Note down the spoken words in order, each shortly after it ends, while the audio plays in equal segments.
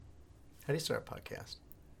How do you start a podcast?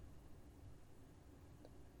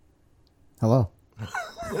 Hello.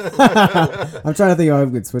 I'm trying to think how I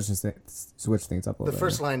could switch things up a The little bit.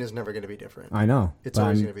 first line is never going to be different. I know. It's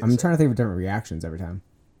always going to be the I'm same. trying to think of different reactions every time.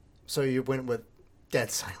 So you went with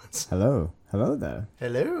dead silence. Hello. Hello there.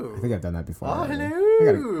 Hello. I think I've done that before. Oh, already.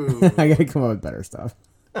 hello. I gotta come up with better stuff.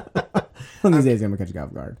 One of these days I'm gonna catch you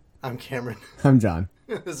off guard. I'm Cameron. I'm John.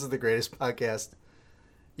 This is the greatest podcast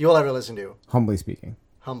you will ever listen to. Humbly speaking.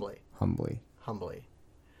 Humbly.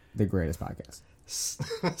 The greatest podcast.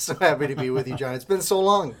 So happy to be with you, John. It's been so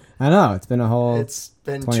long. I know. It's been a whole It's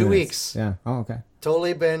been 20 2 minutes. weeks. Yeah. Oh, okay.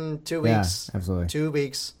 Totally been 2 weeks. Yeah, absolutely. 2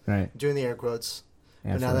 weeks. Right. Doing the air quotes.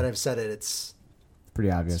 Yeah, But now that I've said it, it's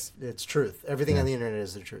pretty obvious. it's truth. Everything on the internet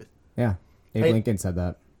is the truth. Yeah. Abe Hey. Lincoln said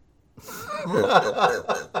that.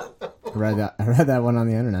 I read that one on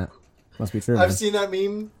the internet. Must be true. I've man. seen that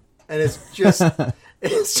meme, and it's just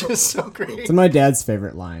so great. It's one of my dad's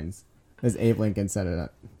favorite lines. Is Abe Lincoln said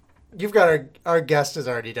it. You've got our guest is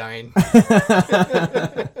already dying.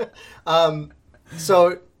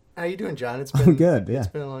 So how you doing, John? It's been I'm good. Yeah. It's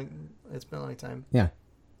been a long time. Yeah.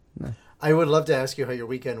 I would love to ask you how your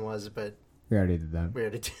weekend was, but We already did that. we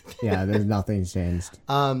already did that. Yeah. There's nothing's changed.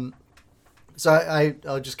 So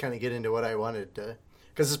I'll just kind of get into what I wanted to,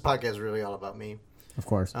 because this podcast is really all about me, Of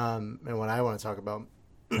course. and what I want to talk about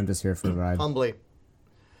I'm just here for the ride. humbly.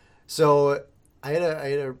 So I had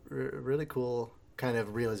a really cool kind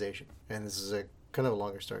of realization, and this is a kind of a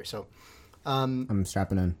longer story. So I'm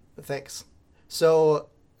strapping in. thanks. So a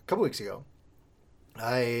couple weeks ago,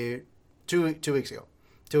 two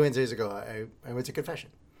Wednesdays ago, I went to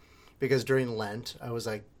confession. Because during Lent, I was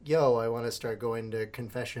like, yo, I want to start going to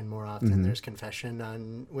confession more often. Mm-hmm. There's confession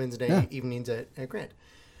on Wednesday evenings at Grant.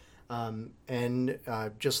 And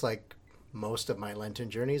just like most of my Lenten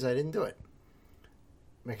journeys, I didn't do it.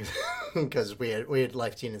 Because we had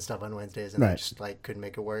life teen and stuff on Wednesdays, and I Right. just like couldn't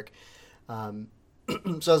make it work. So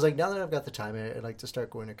I was like, now that I've got the time, I'd like to start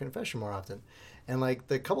going to confession more often. And like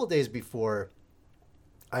the couple of days before,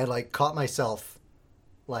 I like caught myself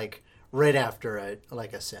like right after a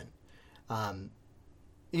sin.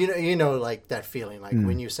 You know, like that feeling, like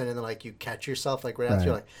when you sin and then like you catch yourself like right after,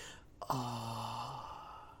 you're Right. like,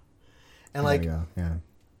 oh, and There like we go. Yeah.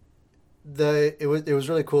 it was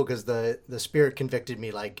really cool because the Spirit convicted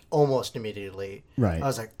me like almost immediately. Right. I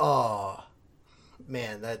was like, oh,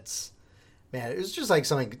 man, it was just like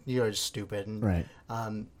something just stupid and Right.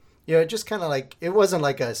 just kind of like it wasn't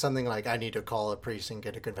like something like I need to call a priest and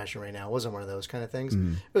get a confession right now. It wasn't one of those kind of things.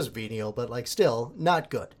 Mm-hmm. It was venial, but like still not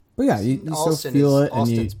good. But yeah, you All still sin feel is- it, all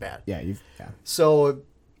and you. sin's bad. Yeah. So,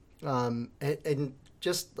 and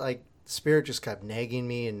just like Spirit just kept nagging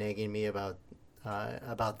me about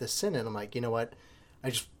this sin, and I'm like, you know what,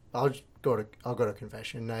 I'll go to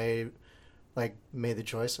confession. And I like made the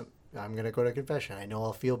choice. I'm gonna go to confession. I know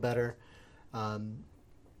I'll feel better,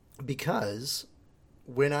 because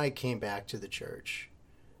when I came back to the church,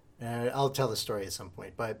 and I'll tell the story at some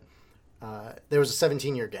point, but there was a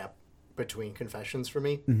 17-year gap between confessions for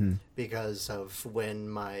me because of when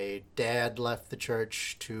my dad left the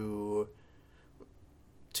church to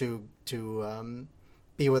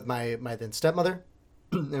be with my then stepmother,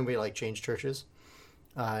 and we like changed churches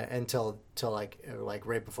until like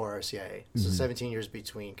right before RCIA. So 17 years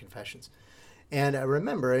between confessions. And I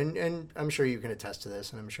remember, and I'm sure you can attest to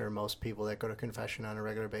this, and I'm sure most people that go to confession on a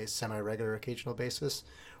regular basis, semi-regular, occasional basis,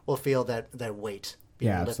 will feel that weight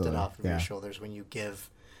being lifted absolutely. off of Yeah. your shoulders when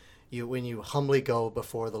when you humbly go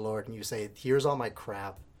before the Lord and you say, "Here's all my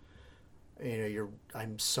crap.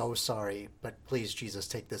 I'm so sorry, but please, Jesus,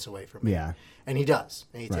 take this away from me." Yeah. And He does.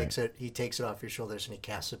 And He Right. takes it off your shoulders and He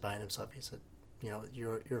casts it behind Himself. He said,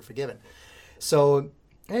 you're forgiven. So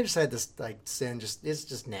I just had this like sin it's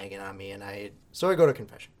just nagging on me, and so I go to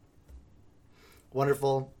confession.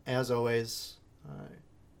 Wonderful as always.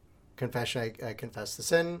 Confession. I confess the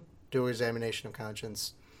sin, do examination of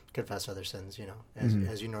conscience, confess other sins.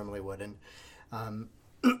 As you normally would, and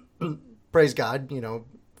praise God.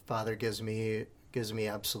 Father gives me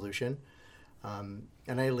absolution, and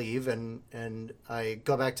I leave and I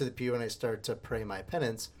go back to the pew and I start to pray my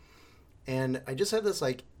penance, and I just have this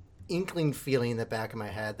like inkling feeling in the back of my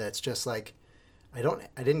head that's just like I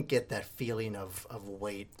didn't get that feeling of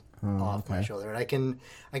weight off my shoulder, and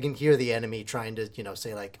I can hear the enemy trying to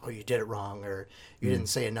say like, oh, you did it wrong, or you didn't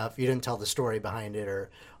say enough, you didn't tell the story behind it,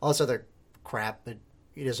 or all this other crap that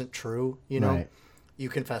it isn't true. Right. You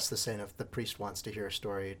confess the sin if the priest wants to hear a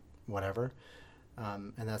story, whatever,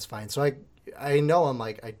 and that's fine. So I know I'm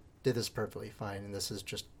like I did this perfectly fine, and this is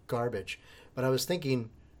just garbage. But I was thinking,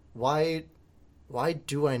 why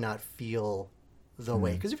do I not feel the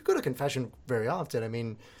way? Because if you go to confession very often, I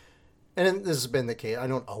mean, and this has been the case. I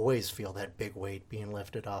don't always feel that big weight being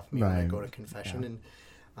lifted off me when I Right. go to confession.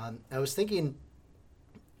 Yeah. And I was thinking,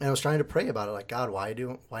 and I was trying to pray about it, like, God, why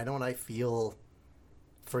don't I feel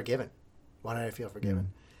forgiven? Why don't I feel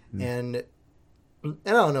forgiven? And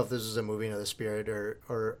I don't know if this is a moving of the spirit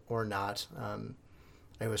or not.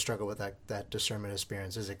 I always struggle with that discernment of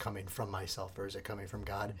spirits. Is it coming from myself or is it coming from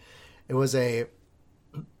God? It was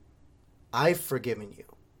I've forgiven you.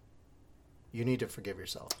 You need to forgive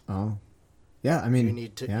yourself. Oh, yeah. I mean, You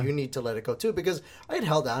need to let it go too, because I had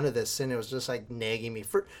held on to this sin. It was just like nagging me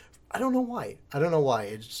for, I don't know why.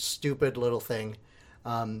 It's a stupid little thing.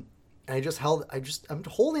 I'm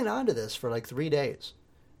holding on to this for like 3 days.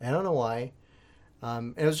 I don't know why.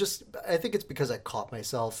 And it was just, I think it's because I caught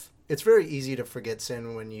myself. It's very easy to forget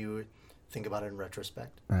sin when you think about it in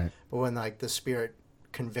retrospect. Right. But when like the Spirit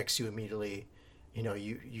convicts you immediately,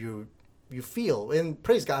 you feel, and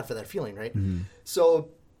praise God for that feeling, right? Mm-hmm.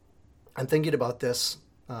 So I'm thinking about this,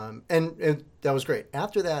 and that was great.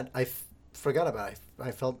 After that, I forgot about it.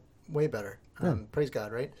 I felt way better. Praise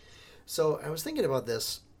God, right? So I was thinking about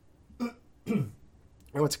this. I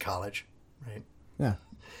went to college, right? Yeah.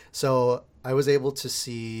 So I was able to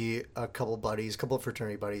see a couple of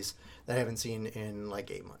fraternity buddies that I haven't seen in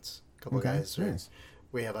like 8 months. A couple of guys. Nice.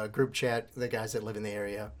 We have a group chat, the guys that live in the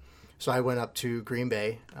area. So I went up to Green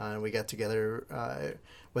Bay, and we got together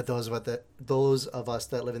with those of us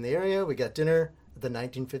that live in the area. We got dinner at the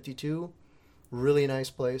 1952. Really nice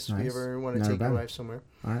place. If you ever want to take your wife somewhere.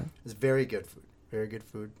 All right. It's very good food. Very good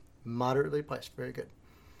food. Moderately priced. Very good.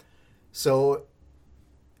 So,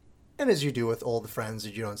 and as you do with old friends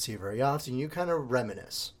that you don't see very often, you kind of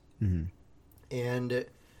reminisce. Mm-hmm. And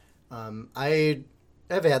I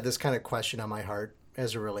have had this kind of question on my heart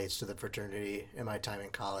as it relates to the fraternity in my time in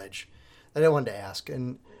college that I wanted to ask.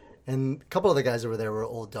 And a couple of the guys that were there were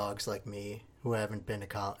old dogs like me who haven't been to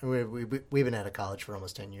college. We've been out of college for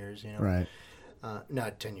almost 10 years, Right.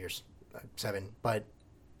 Not 10 years, 7, but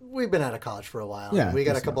we've been out of college for a while. Yeah, And we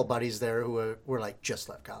got a couple buddies there who were like just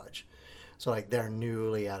left college. So like they're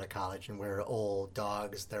newly out of college and we're old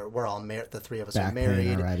dogs. We're all married. The 3 of us are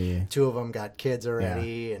married. Already. 2 of them got kids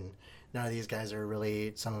already, and none of these guys are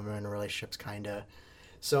really. Some of them are in relationships, kind of.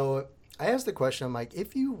 So I asked the question. I'm like,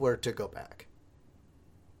 if you were to go back,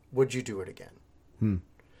 would you do it again?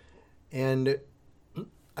 And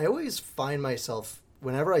I always find myself,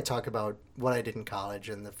 whenever I talk about what I did in college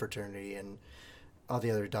and the fraternity and all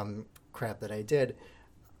the other dumb crap that I did,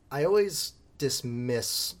 I always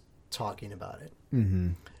dismiss talking about it. Mm-hmm.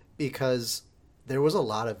 Because there was a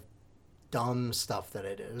lot of dumb stuff that I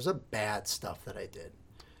did. There was a bad stuff that I did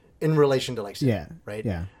in relation to like sin, right?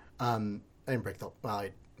 Yeah. I didn't break the. Well,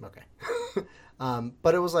 okay.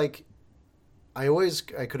 But it was like I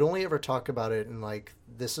could only ever talk about it and like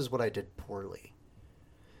this is what I did poorly.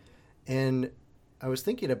 And I was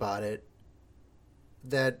thinking about it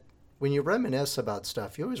that when you reminisce about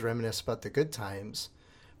stuff, you always reminisce about the good times.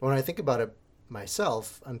 But when I think about it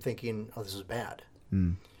myself, I'm thinking, oh, this is bad.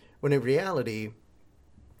 When in reality,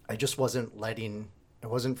 I just wasn't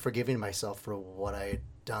forgiving myself for what I had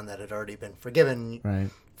done that had already been forgiven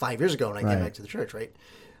 5 years ago when I came back to the church, right?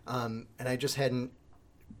 And I just hadn't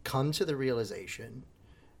come to the realization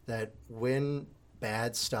that when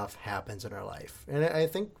bad stuff happens in our life, and I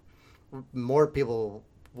think more people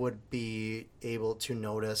would be able to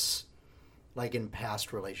notice, like in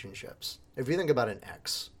past relationships. If you think about an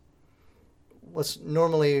ex, what's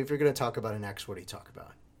normally, if you're going to talk about an ex, what do you talk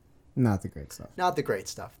about? Not the great stuff. Not the great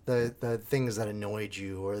stuff. The things that annoyed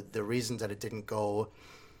you, or the reasons that it didn't go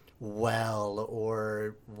well,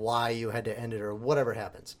 or why you had to end it, or whatever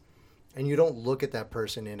happens. And you don't look at that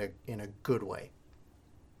person in a good way.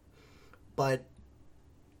 But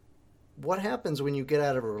what happens when you get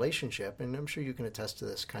out of a relationship, and I'm sure you can attest to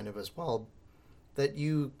this kind of as well, that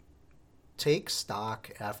you take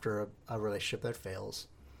stock after a relationship that fails.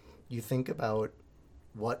 You think about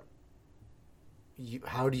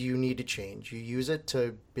how do you need to change? You use it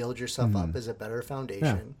to build yourself up as a better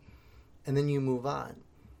foundation, and then you move on.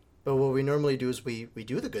 But what we normally do is we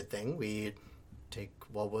do the good thing. We take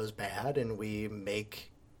what was bad and we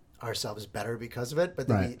make ourselves better because of it, but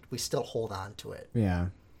then we still hold on to it. Yeah.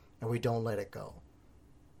 And we don't let it go.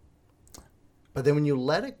 But then when you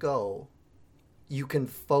let it go, you can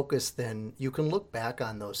focus then, you can look back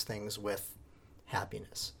on those things with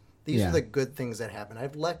happiness. These are the good things that happen.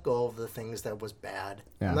 I've let go of the things that was bad.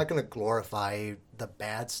 Yeah. I'm not going to glorify the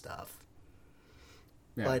bad stuff.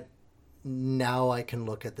 Yeah. But now I can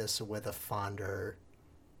look at this with a fonder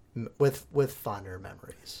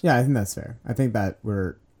memories. Yeah, I think that's fair. I think that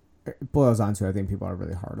it boils down to, I think people are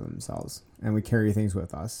really hard on themselves and we carry things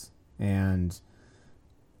with us. And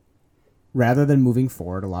rather than moving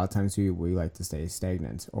forward, a lot of times we like to stay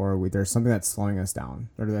stagnant, or there's something that's slowing us down,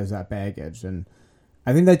 or there's that baggage. And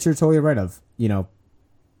I think that you're totally right of, if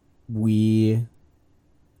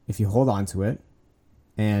you hold on to it,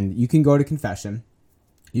 and you can go to confession,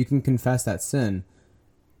 you can confess that sin,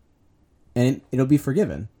 and it'll be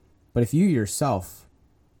forgiven. But if you yourself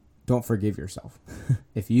don't forgive yourself,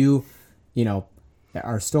 if you,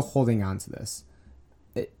 are still holding on to this,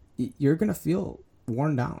 you're going to feel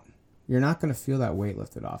worn down. You're not going to feel that weight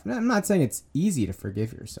lifted off. And I'm not saying it's easy to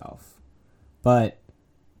forgive yourself, but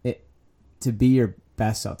to be your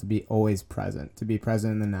best self, to be always present, to be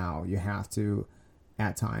present in the now, you have to,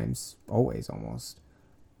 at times, always almost,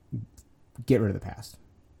 get rid of the past.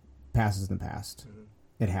 Past is in the past.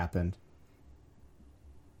 It happened.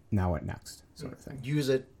 Now what next? Sort of thing. Use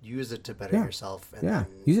it to better yourself. And then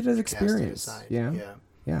use it as experience.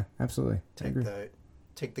 Yeah, absolutely.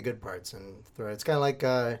 Take the good parts and throw it. It's kind of like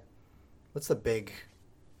what's the big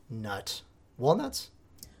nut? Walnuts.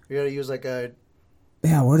 You got to use like a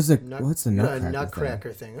what's the nutcracker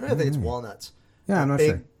nutcracker thing? I think it's walnuts. Yeah, I'm not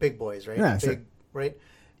sure. Big boys, right? Yeah, sure. Right.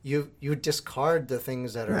 You discard the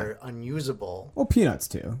things that are unusable. Well, peanuts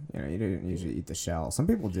too. You don't usually eat the shell. Some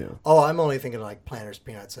people do. Oh, I'm only thinking like Planters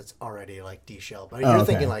peanuts. That's already like de-shelled. But you're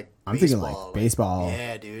thinking like I'm thinking like baseball.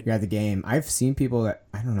 Yeah, dude. You're at the game. I've seen people that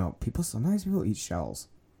I don't know. Sometimes people eat shells.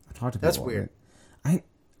 I talked to people. That's weird.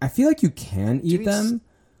 I feel like you can eat them,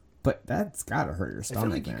 but that's gotta hurt your stomach. I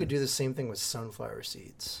feel like you could do the same thing with sunflower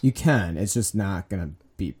seeds. You can. It's just not gonna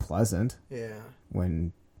be pleasant. Yeah.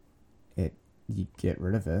 When you get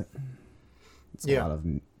rid of it. It's a lot of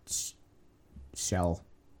shell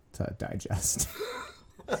to digest.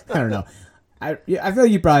 I don't know. I feel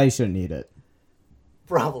like you probably shouldn't eat it.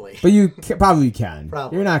 Probably. But you probably can.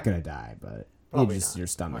 Probably. You're not going to die, but your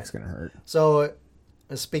stomach's going to hurt. So,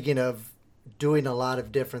 speaking of doing a lot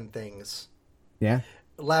of different things. Yeah.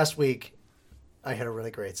 Last week, I had a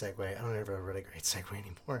really great segue. I don't ever have a really great segue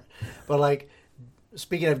anymore. But,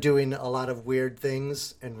 speaking of doing a lot of weird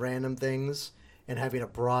things and random things and having a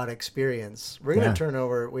broad experience, we're going to turn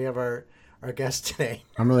over. We have our guest today.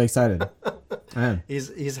 I'm really excited. I am.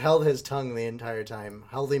 He's held his tongue the entire time,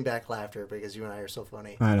 holding back laughter because you and I are so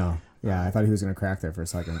funny. I know. Yeah, I thought he was going to crack there for a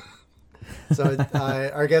second. So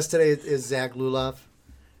our guest today is Zach Luloff.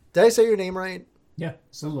 Did I say your name right? Yeah,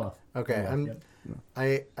 Luloff. Okay.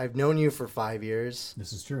 Yep. I've known you for 5 years.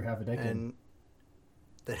 This is true. Half a decade. And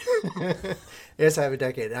yes, half a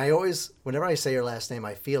decade. And I always, whenever I say your last name,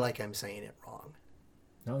 I feel like I'm saying it wrong.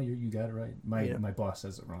 No, you got it right. My boss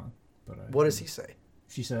says it wrong. But what does he say?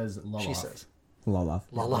 She says Luloff. She says Luloff.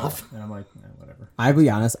 Luloff. And I'm like, whatever. I'll be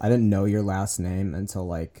honest, I didn't know your last name until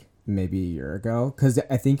maybe a year ago, because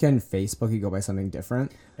I think on Facebook you go by something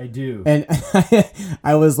different. I do. And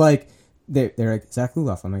I was like, they're like, Zach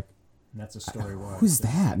Luloff. I'm like, and that's a story. Who's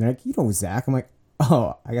that? And they're like, you know Zach. I'm like,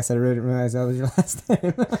 oh, I guess I really didn't realize that was your last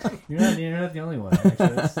name. You're not the only one.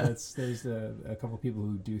 Actually, there's a couple of people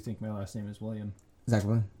who do think my last name is William. Zach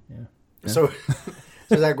William. Yeah. So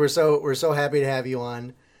Zach, we're so happy to have you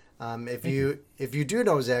on. If you do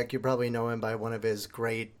know Zach, you probably know him by one of his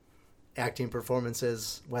great acting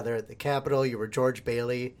performances, whether at the Capitol. You were George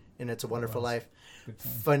Bailey in It's a Wonderful Life.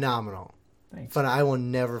 Phenomenal. Thanks. I will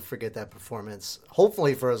never forget that performance.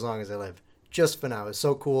 Hopefully for as long as I live. Just phenomenal. It was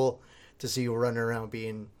so cool to see you running around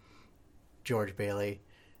being George Bailey.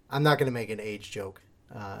 I'm not going to make an age joke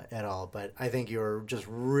at all, but I think you were just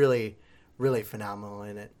really, really phenomenal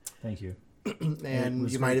in it. Thank you.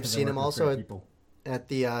 And you might have seen him also at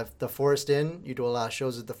the Forest Inn. You do a lot of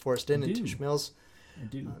shows at the Forest Inn in Tisch Mills. I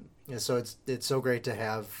do. So it's so great to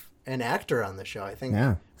have an actor on the show. I think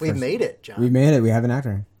we've made it, John. We made it. We have an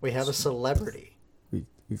actor. We have a celebrity.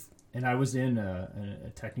 And I was in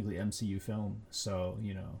a technically MCU film, so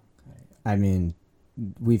I mean,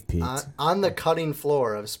 we've peaked on the cutting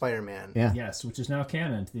floor of Spider-Man. Yeah. Yes, which is now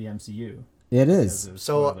canon to the MCU. It is.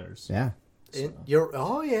 So yeah. You're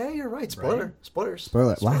right. Spoilers.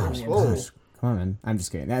 Wow. Whoa. Come on, man. I'm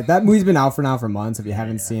just kidding. That movie's been out for months. If you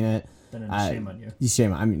haven't seen it, then shame on you.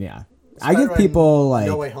 Shame. I mean, yeah. I give people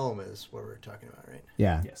No Way Home is what we're talking about, right?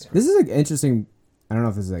 Yeah. Yes, this is interesting. I don't know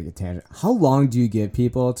if this is a tangent. How long do you give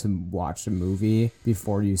people to watch a movie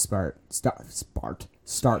before you start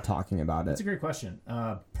talking about it? That's a great question.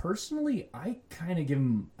 Personally, I kind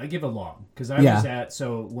of give a long, because I was at,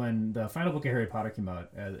 so when the final book of Harry Potter came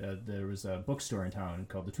out, there was a bookstore in town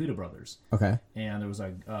called the Tweedle Brothers. Okay. And there was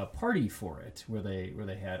a party for it where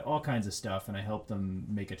they had all kinds of stuff, and I helped them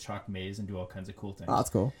make a chalk maze and do all kinds of cool things. Oh, that's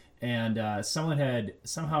cool. And someone had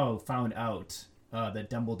somehow found out that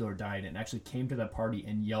Dumbledore died and actually came to that party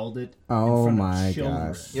and yelled it in front of children.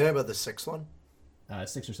 Gosh. You know about the sixth one?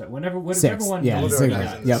 6 or 7. Whatever Six. one. Yeah, goes, six.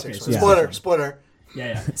 yeah, Yep. six Yeah. or Spoiler.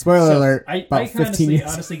 Yeah. Spoiler alert. I about 15 years.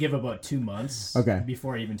 honestly give about 2 months Okay.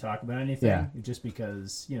 before I even talk about anything. Yeah. Just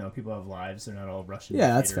because, people have lives. They're not all rushing. Yeah, to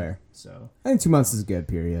the that's theater, fair. So I think 2 months is a good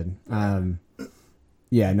period.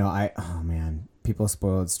 Yeah, no, oh man, people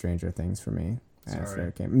spoiled Stranger Things for me after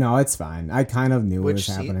it came. No, it's fine. I kind of knew what was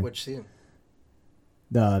happening. Which scene?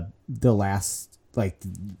 The last, like,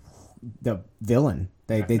 the villain.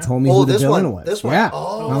 They Vecna? told me who the this villain one. was. This one. Yeah.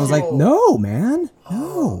 Oh. And I was like, no, man,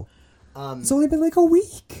 no. It's only been like a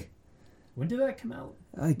week. when did that come out?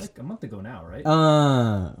 Like a month ago now, right?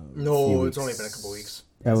 No, it's only been a couple weeks.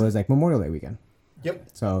 It was like Memorial Day weekend. Yep.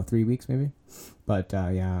 So 3 weeks maybe. But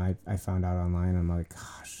yeah, I found out online. I'm like,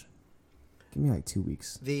 gosh, give me like 2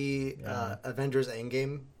 weeks. The Avengers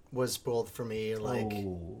Endgame was spoiled for me like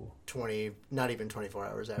Oh, 20, not even 24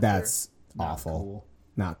 hours after. That's not awful. cool.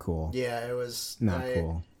 Not cool. Yeah, it was Not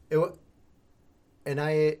cool.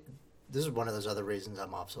 This is one of those other reasons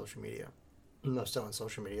I'm off social media. I'm still on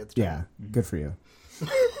social media at the time. Yeah, good for you.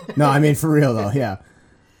 No, I mean for real though. Yeah.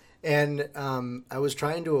 And I was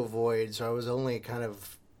trying to avoid, so I was only kind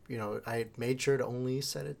of, I made sure to only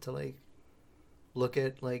set it to like look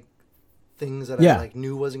at like things that I like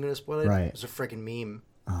knew wasn't going to spoil it. Right. It was a freaking meme.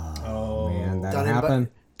 Oh man, that'll Done happen.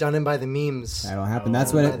 Done in by the memes. That'll happen. Oh,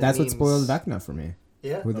 That's by what the that's what memes. spoiled Vecna for me.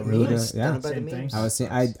 Yeah. With, really? yeah. Done by the Same thing. memes. I was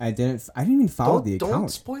saying I didn't even follow the account. Don't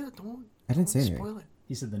spoil it. I didn't say don't anything. spoil it.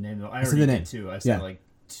 He said the name though. I said already the did name. too. I said Yeah. like.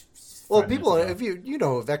 Well, 5 people, minutes if ago. you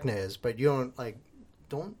know who Vecna is, but you don't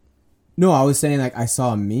don't. No, I was saying like I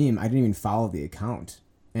saw a meme. I didn't even follow the account,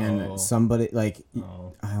 and somebody like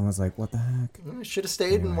I was like, "What the heck?" Should have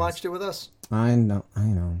stayed and watched it with us. I know.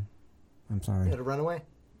 I'm sorry. You had to run away.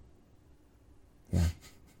 Yeah,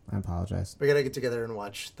 I apologize. We gotta get together and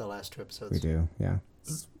watch the last 2 episodes We do. Yeah.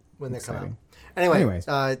 when they come out. Exciting. Anyways,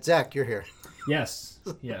 Anyways. Zach, you're here. Yes.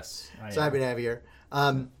 So happy to have you here.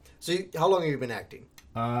 How long have you been acting?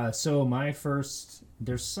 So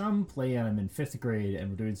there's some play I'm in 5th grade and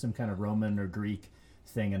we're doing some kind of Roman or Greek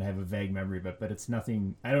thing and I have a vague memory of it, but it's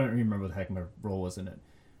nothing. I don't remember what the heck my role was in it.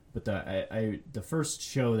 But the first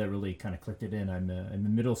show that really kind of clicked it in, I'm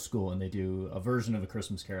in middle school and they do a version of A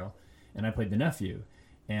Christmas Carol, and I played the nephew,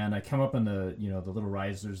 and I come up on the the little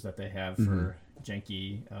risers that they have for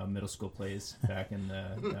janky middle school plays back in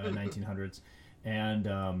the 1900s, and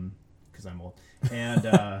because I'm old, and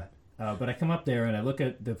but I come up there and I look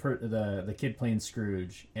at the kid playing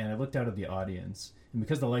Scrooge, and I looked out at the audience, and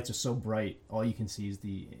because the lights are so bright, all you can see is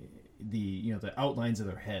the outlines of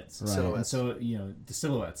their heads. Right. And so the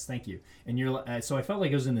silhouettes. Thank you. And so I felt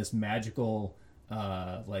like I was in this magical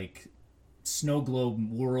like snow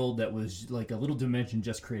globe world that was like a little dimension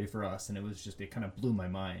just created for us, and it kind of blew my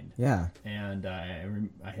mind. Yeah. And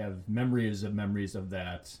I have memories of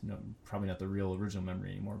that. No, probably not the real original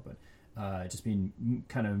memory anymore, but just being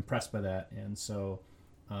kind of impressed by that. And so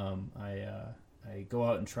I go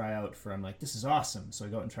out and try out for. I'm like, this is awesome. So I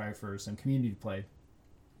go out and try for some community play.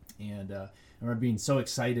 And I remember being so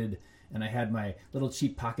excited, and I had my little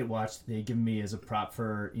cheap pocket watch that they had given me as a prop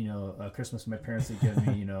for Christmas. My parents had given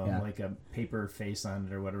me like a paper face on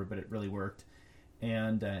it or whatever, but it really worked.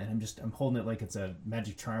 And I'm holding it like it's a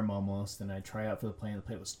magic charm almost. And I try out for the play, and the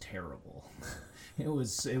play was terrible. it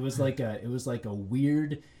was like a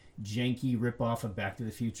weird, janky ripoff of Back to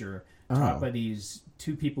the Future, taught by these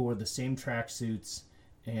 2 people with the same tracksuits.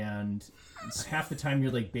 And half the time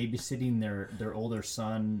you're like babysitting their older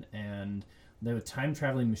son, and the time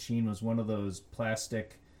traveling machine was one of those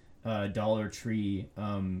plastic Dollar Tree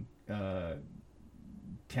kind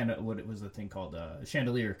of, what it was the thing called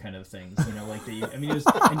chandelier kind of things, like it was,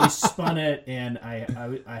 and you spun it, and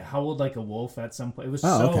I howled like a wolf at some point. It was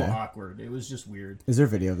awkward. It was just weird. Is there a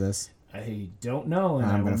video of this? I don't know,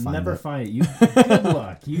 and I will never find it. Good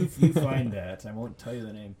luck. You find that. I won't tell you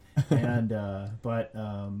the name. And but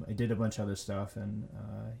I did a bunch of other stuff, and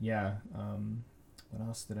what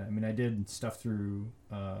else did I? I mean, I did stuff through.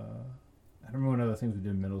 I don't remember what other things we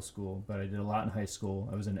did in middle school, but I did a lot in high school.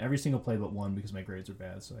 I was in every single play but one because my grades were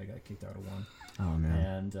bad, so I got kicked out of one. Oh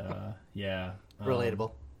man. And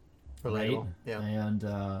Relatable. Right? Yeah.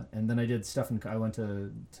 And then I did stuff I went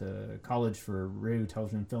to college for radio,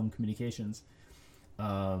 television, film communications.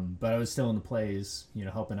 But I was still in the plays,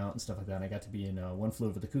 helping out and stuff like that. And I got to be in One Flew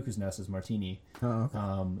Over the Cuckoo's Nest as Martini. Oh,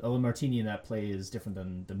 okay. The Martini in that play is different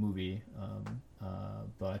than the movie.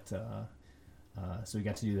 So we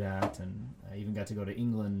got to do that, and I even got to go to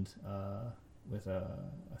England with a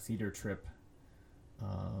theater trip,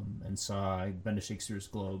 and I'd been to Shakespeare's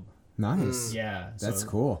Globe. Nice. Yeah. That's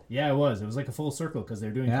cool. Yeah, it was. It was like a full circle because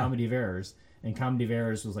they're doing Comedy of Errors, and Comedy of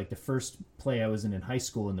Errors was like the first play I was in high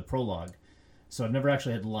school in the prologue. So I've never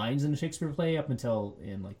actually had lines in a Shakespeare play up until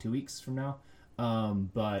in like 2 weeks from now.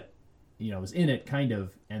 But I was in it kind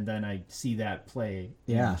of, and then I see that play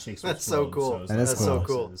Yeah. in Shakespeare's That's so world. cool. So it was That's so wow,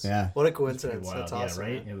 cool. this is- Yeah. What a it's pretty coincidence. wild. That's awesome. Yeah,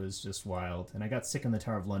 right? It was just wild. And I got sick in the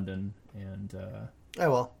Tower of London and Oh,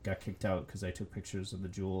 well. got kicked out because I took pictures of the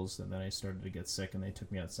jewels, and then I started to get sick, and they took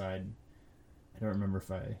me outside. I don't remember if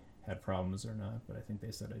I had problems or not, but I think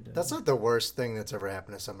they said I did. That's not the worst thing that's ever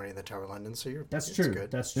happened to somebody in the Tower of London, so That's it's true.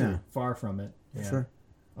 good. That's true. Yeah. Far from it. Yeah. Sure.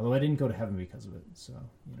 Although I didn't go to heaven because of it, so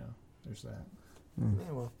there's that.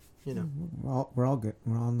 Yeah, well, We're all good.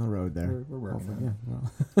 We're on the road there. We're working Hopefully, on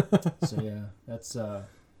yeah. Well, So yeah, that's so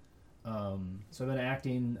I've been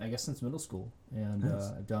acting, I guess, since middle school, and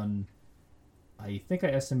Nice. I've done. I think I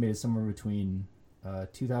estimated somewhere between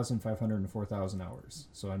 2,500 and 4,000 hours.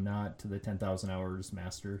 So I'm not to the 10,000 hours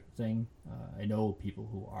master thing. I know people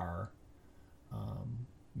who are,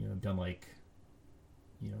 done like,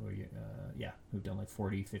 who've done like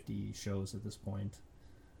 40, 50 shows at this point.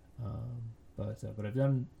 But I've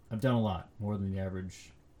done a lot more than the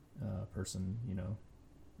average person,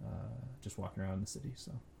 just walking around the city.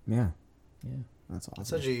 So yeah. yeah, That's awesome. it's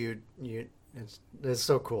such a it's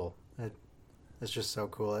so cool. It's just so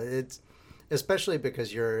cool. It's especially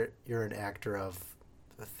because you're an actor of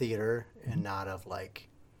theater and not of like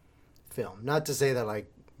film. Not to say that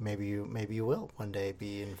like maybe you will one day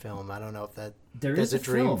be in film. I don't know if there that's is a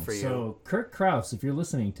dream film. for you. So Kirk Krause, if you're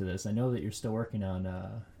listening to this, I know that you're still working on,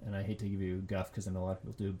 and I hate to give you guff because I know a lot of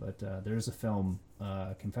people do, but there is a film,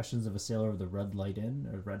 Confessions of a Sailor of the Red Light Inn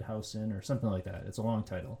or Red House Inn or something like that. It's a long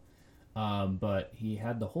title. But he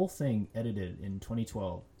had the whole thing edited in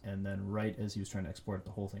 2012, and then right as he was trying to export it,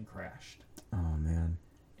 the whole thing crashed. Oh man.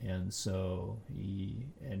 And so he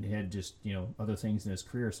had just other things in his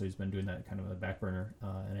career, so he's been doing that kind of a back burner.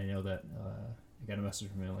 And I know that I got a message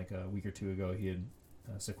from him like a week or two ago. He had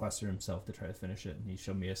sequestered himself to try to finish it, and he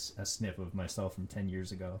showed me a snip of myself from 10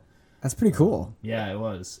 years ago. That's pretty cool. Yeah, it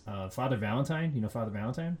was Father Valentine. You know Father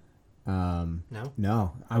Valentine? No?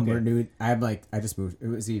 No. I'm Okay. new. I just moved.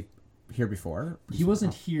 Was he here before? He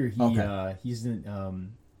wasn't here. He Okay. He's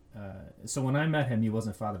in. So when I met him, he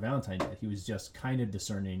wasn't Father Valentine yet. He was just kind of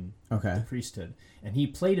discerning Okay. the priesthood, and he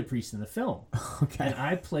played a priest in the film. Okay. And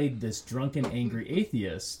I played this drunken, angry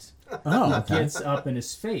atheist Oh, who okay. gets up in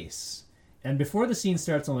his face. And before the scene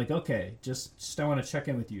starts, I'm like, okay, just I want to check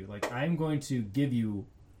in with you. Like, I'm going to give you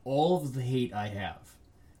all of the hate I have.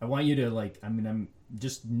 I want you to I'm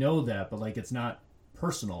just know that, but like it's not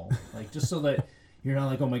personal. Like just so that you're not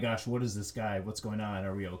like, oh my gosh, what is this guy? What's going on?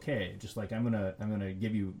 Are we okay? Just like I'm gonna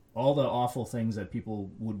give you all the awful things that people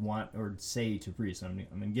would want or say to priests. I'm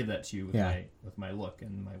gonna give that to you with my look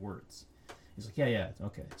and my words. He's like, yeah,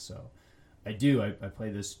 okay. So I do. I play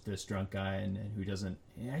this drunk guy and who doesn't.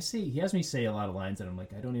 And he has me say a lot of lines that I'm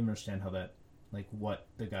like, I don't even understand how that, like, what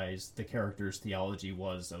the character's theology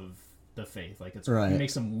was of the faith. Like it's Right. He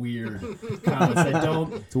makes some weird comments that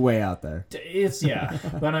don't. It's way out there. It's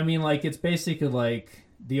but I mean, like it's basically like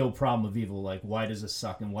the old problem of evil. Like why does this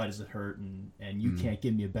suck and why does it hurt and you can't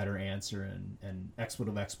give me a better answer and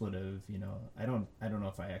expletive. I don't know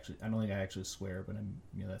if I don't think I actually swear, but I'm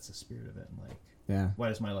that's the spirit of it. And like. Yeah. Why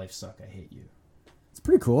does my life suck? I hate you. It's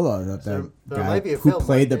pretty cool though that There guy might be a who film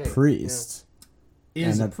played the one day. priest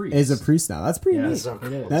Is and a priest. is a priest now. That's pretty Yeah, neat. So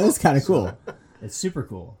it is. That is kind of cool. It's super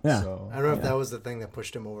cool. Yeah. So, I don't know if yeah. that was the thing that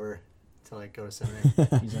pushed him over to like go to seminary.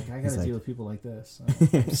 He's like, I got He's to like- deal with people like this.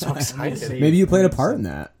 I'm so excited. Maybe you played a part in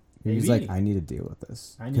that. He's Maybe. like, I need to deal with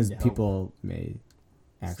this I need because to help people may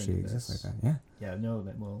actually think exist this. like that. Yeah. Yeah, no,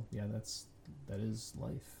 that is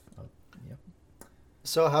life. Yep.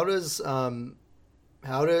 So how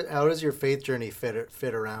does your faith journey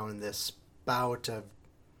fit around this bout of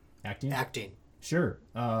Acting? acting? Sure.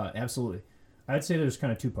 Absolutely. I'd say there's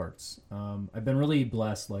kind of two parts. I've been really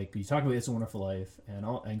blessed. Like you talk about It's a Wonderful Life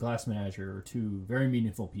and Glass Menagerie are two very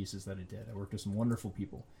meaningful pieces that I did. I worked with some wonderful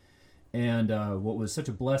people. And what was such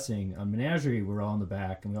a blessing on Menagerie, we're all in the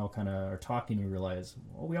back and we all kind of are talking and we realize,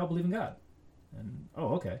 well, we all believe in God. And,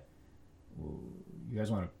 oh, okay. Well, you guys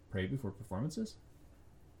want to pray before performances?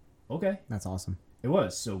 Okay. That's awesome. It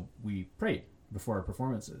was. So we prayed before our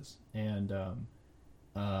performances. And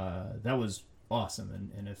that was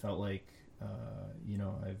awesome. And it felt like,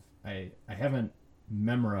 I haven't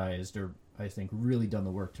memorized or I think really done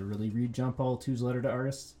the work to really read John Paul II's letter to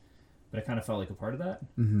artists, but I kind of felt like a part of that.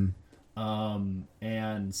 Mm-hmm.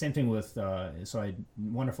 And same thing with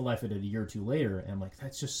Wonderful Life I did a year or two later, and I'm like,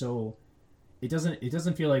 that's just so it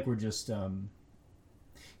doesn't feel like we're just so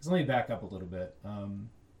let me back up a little bit.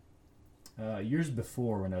 Years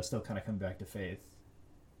before, when I was still kind of coming back to faith,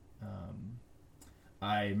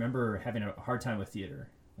 I remember having a hard time with theater.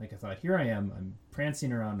 Like I thought, here I am, I'm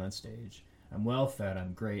prancing around on stage, I'm well fed,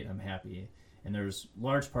 I'm great, I'm happy, and there's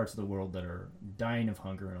large parts of the world that are dying of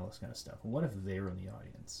hunger and all this kind of stuff. And what if they were in the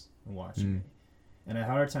audience and watching me? And I had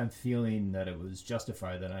a hard time feeling that it was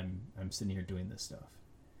justified that I'm sitting here doing this stuff.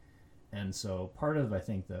 And so part of, I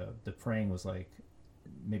think, the praying was like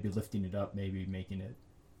maybe lifting it up, maybe making it,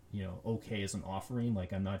 you know, okay as an offering.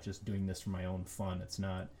 Like I'm not just doing this for my own fun. It's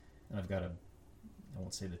not, and I've got I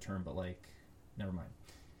won't say the term, but like, never mind.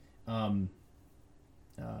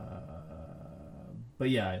 But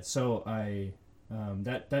yeah, so I,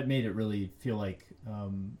 that made it really feel like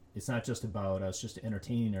it's not just about us just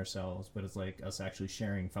entertaining ourselves, but it's like us actually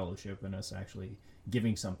sharing fellowship and us actually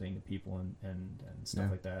giving something to people and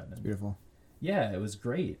stuff like that. And It's beautiful. yeah, it was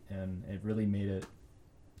great, and it really made it.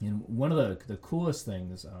 And one of the coolest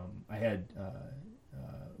things I had,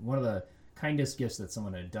 one of the kindest gifts that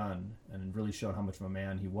someone had done, and really showed how much of a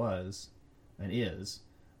man he was and is.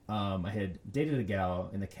 I had dated a gal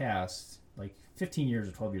in the cast like 15 years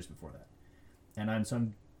or 12 years before that, and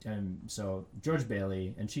so George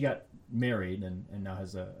Bailey, and she got married and now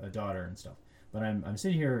has a daughter and stuff. But I'm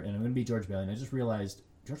sitting here and I'm going to be George Bailey, and I just realized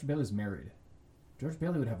George Bailey's married. George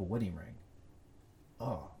Bailey would have a wedding ring.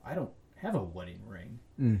 Oh, I don't have a wedding ring.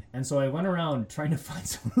 And so I went around trying to find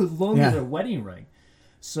someone who loaned me their wedding ring.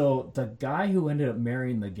 So the guy who ended up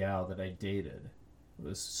marrying the gal that I dated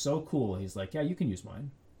was so cool. He's like, yeah, you can use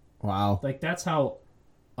mine. Wow. Like that's how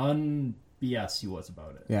un-BS he was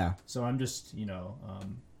about it. Yeah. So I'm just, you know,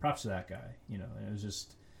 props to that guy, you know, and it was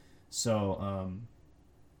just so,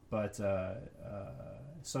 but I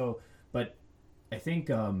think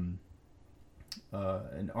an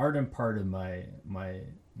ardent part of my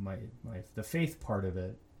the faith part of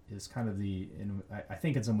it is kind of I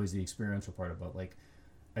think in some ways the experiential part about like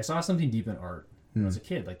I saw something deep in art when I was a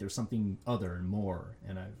kid. Like there's something other and more,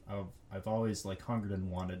 and I've always like hungered and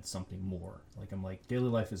wanted something more. Like I'm like daily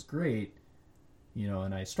life is great, you know,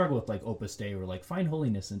 and I struggle with like Opus Dei or like find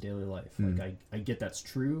holiness in daily life. Like I get that's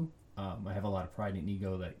true. I have a lot of pride and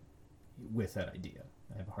ego with that idea.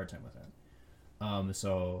 I have a hard time with that.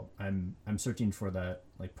 So I'm searching for that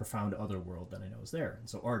like profound other world that I know is there. And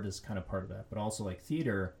so art is kind of part of that, but also like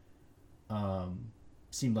theater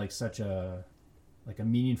seemed like such a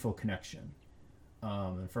meaningful connection.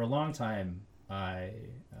 And for a long time, I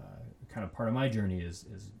kind of part of my journey is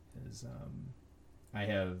I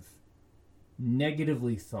have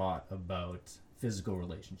negatively thought about physical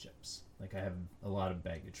relationships. Like I have a lot of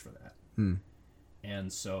baggage for that.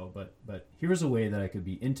 And so, but here's a way that I could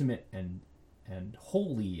be intimate and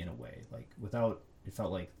holy in a way, like without it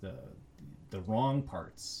felt like the wrong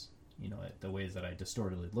parts, you know, the ways that I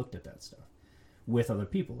distortedly looked at that stuff with other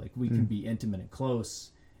people. Like we can be intimate and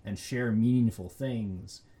close and share meaningful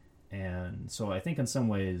things. And so I think in some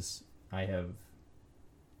ways I have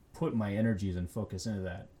put my energies and focus into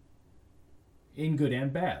that in good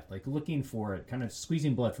and bad, like looking for it, kind of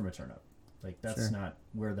squeezing blood from a turnip. Like that's not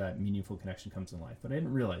where that meaningful connection comes in life. But I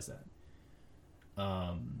didn't realize that.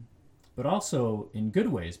 But also in good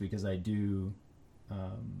ways, because I do,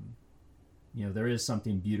 you know, there is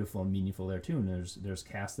something beautiful and meaningful there too. And there's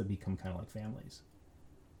casts that become kind of like families.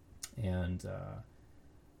 And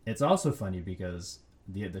it's also funny because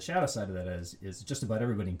the shadow side of that is just about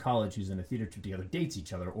everybody in college who's in a theater troupe together dates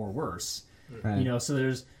each other or worse. Right. You know, so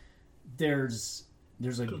there's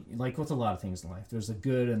a, like with a lot of things in life, there's a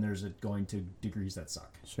good and there's a going to degrees that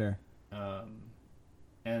suck. Sure.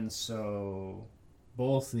 And so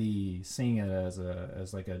both the seeing it as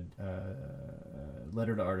like a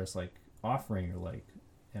letter to artists, like offering, or like,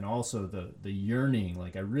 and also the yearning,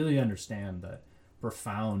 like I really understand that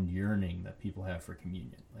profound yearning that people have for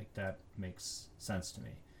communion. Like that makes sense to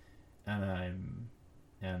me. And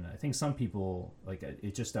I think some people, like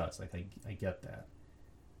it just does, like I get that.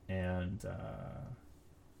 And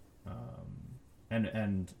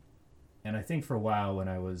I think for a while when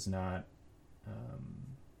I was not,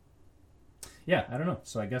 I don't know.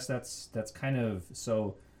 So I guess that's kind of,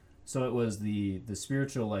 so it was the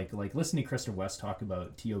spiritual, like listening to Krista West talk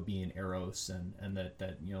about TOB and Eros and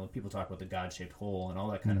that, you know, people talk about the God-shaped hole and all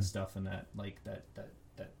that kind of stuff, and that, like that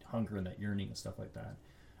hunger and that yearning and stuff like that.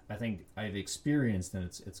 I think I've experienced, and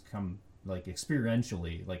it's come like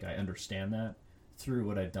experientially, like I understand that through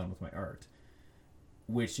what I've done with my art,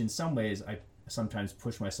 which in some ways I sometimes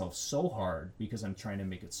push myself so hard because I'm trying to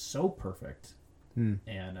make it so perfect.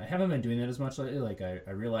 And I haven't been doing that as much lately. Like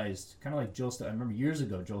I realized, kind of like I remember years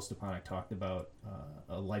ago Joel Stepanek talked about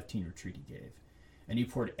a life teen retreat he gave, and he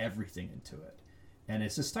poured everything into it. And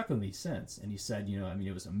it's just stuck with me since. And he said,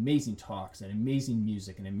 it was amazing talks and amazing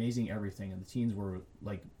music and amazing everything. And the teens were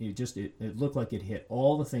like, it looked like it hit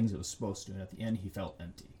all the things it was supposed to. And at the end, he felt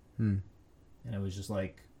empty. And it was just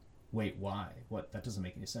like, wait, why? What? That doesn't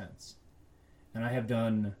make any sense. And I have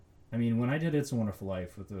done, when I did It's a Wonderful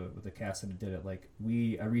Life with the cast that did it, like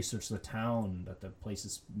I researched the town that the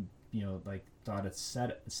places, thought it's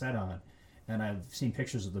set on. And I've seen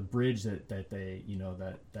pictures of the bridge that they,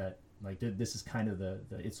 this is kind of the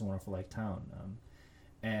It's a Wonderful Life town.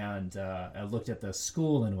 And I looked at the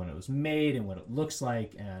school and when it was made and what it looks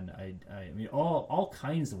like. And all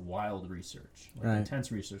kinds of wild research,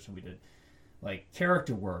 intense research. And we did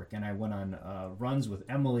character work. And I went on runs with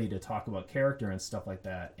Emily to talk about character and stuff like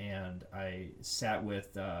that. And I sat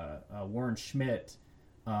with Warren Schmidt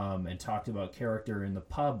and talked about character in the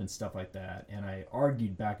pub and stuff like that. And I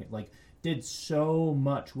argued back did so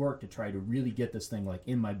much work to try to really get this thing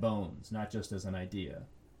in my bones, not just as an idea.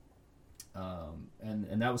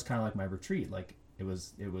 And that was kind of like my retreat. It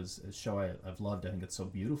was a show I've loved. I think it's so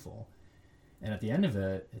beautiful. And at the end of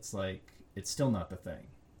it, it's it's still not the thing.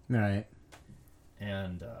 Right.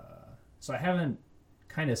 And so I haven't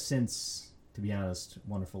kind of since, to be honest,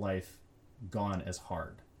 Wonderful Life gone as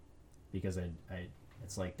hard because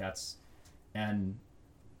it's that's, and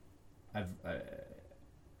I've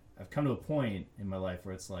come to a point in my life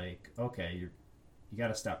where it's okay, you got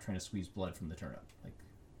to stop trying to squeeze blood from the turnip.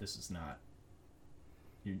 This is not.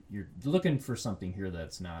 You're looking for something here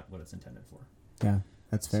that's not what it's intended for. Yeah,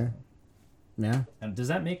 that's fair. Yeah. And is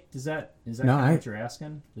that no, kind of what you're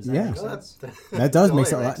asking? Does that make sense? That does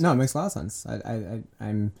make a lot. No, it makes a lot of sense.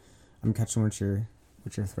 I'm catching what you're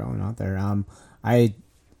throwing out there. I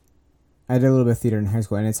did a little bit of theater in high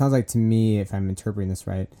school, and it sounds like to me, if I'm interpreting this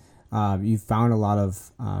right, you found a lot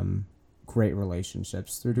of great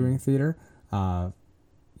relationships through doing theater. It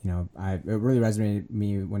really resonated with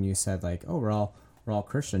me when you said oh, we're all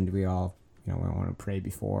Christian. Do we all we want to pray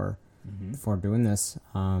before doing this?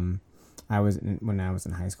 When I was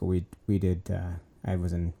in high school, we did. I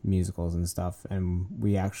was in musicals and stuff, and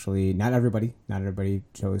we actually not everybody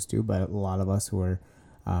chose to, but a lot of us who were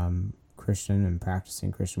Christian and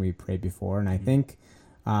practicing Christian, we prayed before, and I think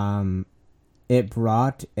it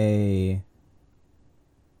brought I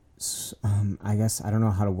guess I don't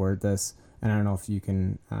know how to word this, and I don't know if you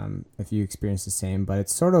can if you experience the same, but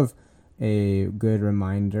it's sort of a good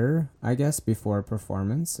reminder, I guess, before a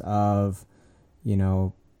performance of,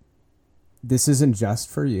 this isn't just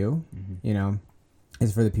for you,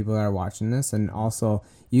 it's for the people that are watching this. And also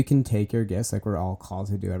you can take your gifts, like we're all called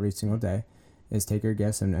to do every single day, is take your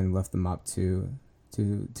gifts and lift them up to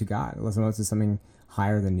God, lift them up to something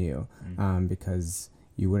higher than you, because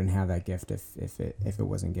you wouldn't have that gift if it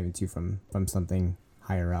wasn't given to you from something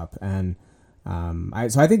higher up. And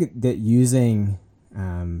so I think that using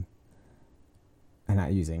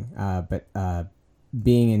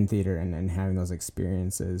being in theater and having those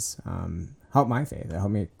experiences helped my faith. It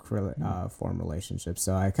helped me form relationships.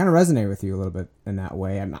 So I kind of resonate with you a little bit in that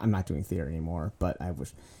way. I'm not doing theater anymore, but I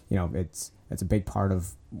wish, it's a big part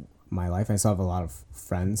of my life. I still have a lot of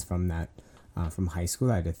friends from that from high school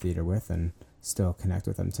that I did theater with and still connect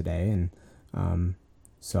with them today. And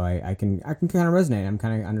so I can kind of resonate. I'm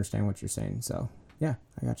kind of understand what you're saying. So yeah,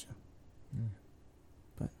 I got you.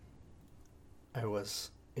 But I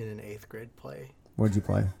was in an 8th grade play. What did you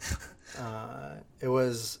play? It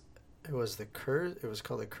was the curse. It was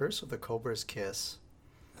called The Curse of the Cobra's Kiss.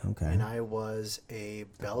 Okay. And I was a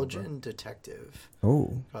Belgian detective.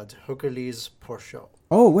 Oh. Called Hercules Porchot.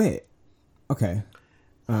 Oh wait. Okay.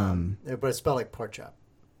 But it's spelled like pork chop.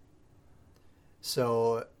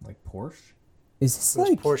 So. Like Porsche. Is this it was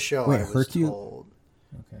Porchot? Wait, I was Hercule. told.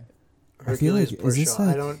 Okay. Hercules Porchot. Is this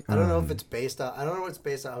I don't know if it's based on. I don't know what it's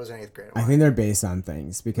based on. I was in 8th grade. I think they're based on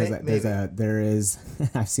things because Maybe. there is.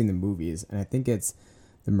 I've seen the movies, and I think it's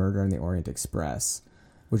The Murder on the Orient Express,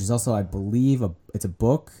 which is also, I believe, it's a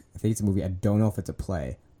book. I think it's a movie. I don't know if it's a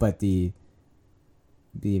play, but the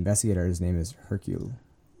investigator, his name is Hercule.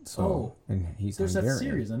 So, and he's there's Hungarian. that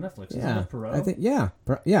series on Netflix. Yeah, Isn't it Perot? I think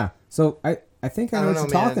yeah. So I think I know what you're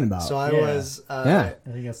talking about. So I Yeah. was. Yeah. I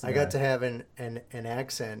think that's the I guy. got to have an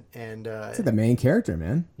accent, and It's like the main character,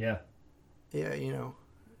 man. Yeah. yeah,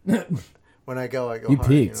 when I go You hard.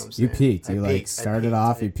 peaked. What I'm You saying? peaked. I You peaked. started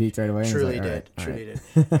off. You peaked right away. And Truly it was did. all Truly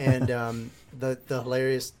right. did. And the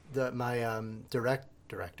hilarious my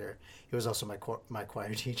director. He was also my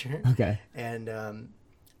choir teacher. Okay. And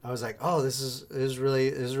I was like, oh, this is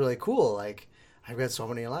really cool. Like, I've got so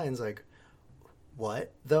many lines. Like,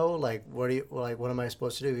 what though? Like, what am I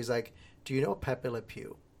supposed to do? He's like, do you know Pepe Le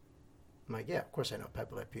Pew? I'm like, yeah, of course I know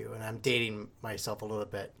Pepe Le Pew. And I'm dating myself a little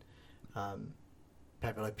bit.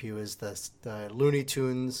 Pepe Le Pew is the Looney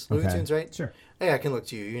Tunes. Okay. Looney Tunes, right? Sure. Hey, I can look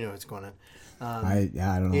to you. You know what's going on. I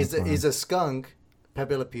don't know. He's a skunk,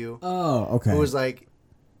 Pepe Le Pew, Oh, okay. who was like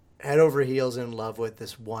head over heels in love with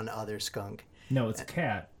this one other skunk. No, it's a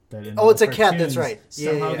cat. That in Oh, the it's a cat, that's cartoons right.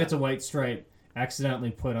 Yeah, Somehow yeah. gets a white stripe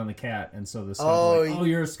accidentally put on the cat, and so the skunk Oh, like, oh,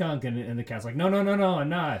 you're a skunk, and the cat's like, no, I'm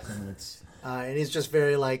not, and it's And he's just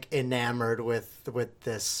very like enamored with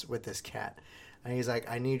this cat, and he's like,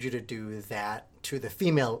 I need you to do that to the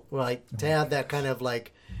female, like to have that kind of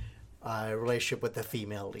like relationship with the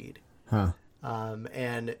female lead. Huh.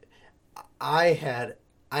 And I had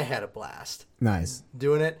a blast Nice.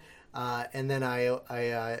 doing it, and then I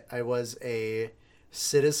was a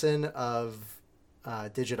citizen of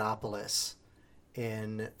Digitopolis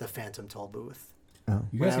in the Phantom Toll booth. Oh,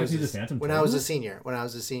 you guys I got was to see a- the Phantom. when Toll I was a Booth? senior. When I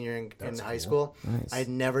was a senior in That's high cool. school, nice. I'd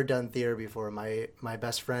never done theater before. My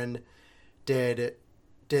best friend did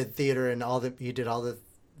theater and he did all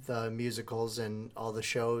the musicals and all the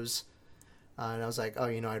shows, and I was like, oh,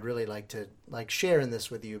 I'd really like to share in this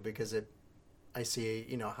with you because I see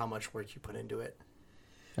how much work you put into it.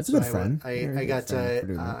 That's a good So friend. I Very good got friend for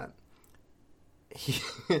doing that.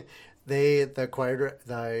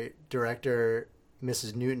 the director,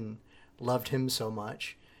 Mrs. Newton, loved him so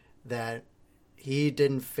much that he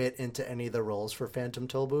didn't fit into any of the roles for Phantom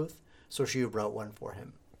Toll Booth, so she wrote one for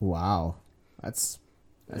him. Wow. That's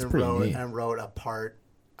and pretty wrote, neat. And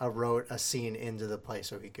wrote a scene into the play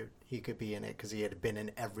so he could be in it because he had been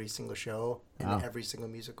in every single show and Wow. every single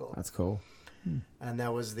musical. That's cool. And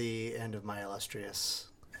that was the end of my illustrious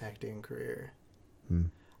acting career. Hmm.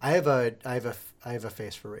 I have a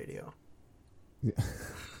face for radio.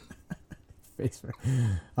 Face for-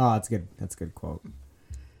 Oh, that's good. That's a good quote.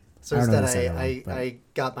 So I don't know instead, the second one, but- I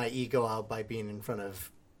got my ego out by being in front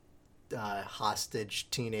of hostage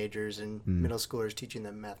teenagers and middle schoolers, teaching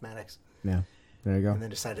them mathematics, Yeah. There you go. and then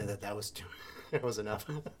decided that was it was enough.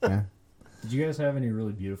 Yeah. Did you guys have any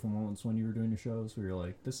really beautiful moments when you were doing your shows where you're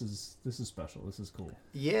like, this is special, this is cool?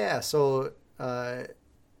 Yeah. So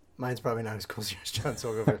mine's probably not as cool as yours, John. So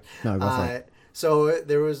I'll go first. No, go for it. So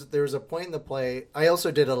there was a point in the play. I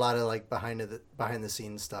also did a lot of like behind the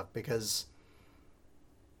scenes stuff because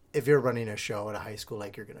if you're running a show at a high school,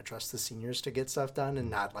 like you're gonna trust the seniors to get stuff done and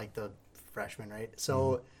not like the freshmen, right?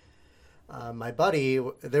 So my buddy,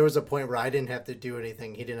 there was a point where I didn't have to do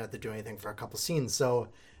anything. He didn't have to do anything for a couple scenes. So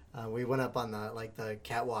we went up on the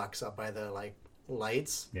catwalks up by the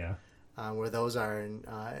lights Yeah. where those are, and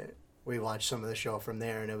we watched some of the show from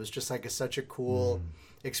there, and it was just like such a cool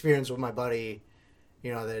experience with my buddy,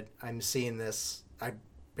 that I'm seeing this. I've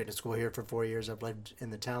been to school here for 4 years. I've lived in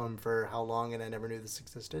the town for how long, and I never knew this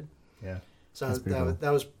existed. Yeah. So That's pretty cool. that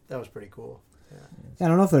was pretty cool. Yeah, I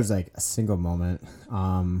don't know if there's like a single moment.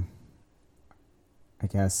 I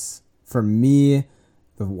guess for me,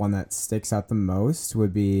 the one that sticks out the most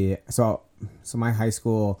would be so my high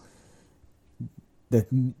school.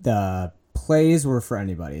 The plays were for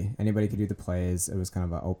anybody. Anybody could do the plays. It was kind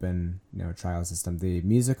of an open, trial system. The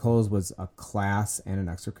musicals was a class and an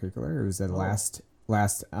extracurricular. It was the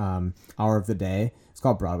last hour of the day. It's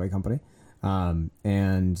called Broadway Company, and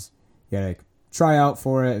you had to try out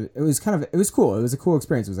for it. It was cool. It was a cool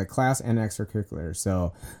experience. It was a class and an extracurricular.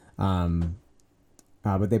 So,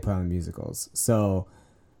 but they put on the musicals. So,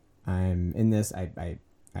 I'm in this. I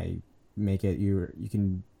make it. You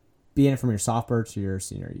can be in it from your sophomore to your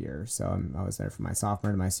senior year. So I was there from my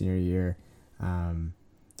sophomore to my senior year.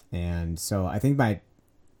 And so I think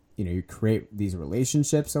you create these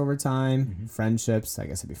relationships over time, friendships, I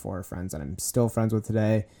guess before friends that I'm still friends with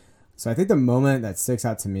today. So I think the moment that sticks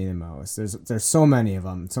out to me the most, there's so many of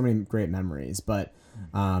them, so many great memories, but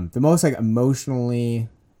the most emotionally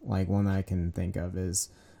one that I can think of is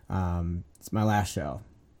it's my last show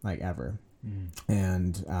ever.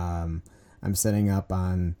 And I'm sitting up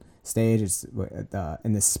on stage. It's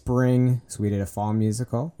in the spring, so we did a fall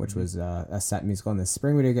musical, which was a set musical. In the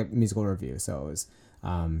spring, we did a musical review. So it was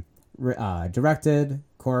directed,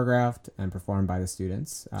 choreographed, and performed by the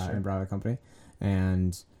students in Broadway Company.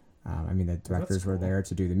 And the directors were there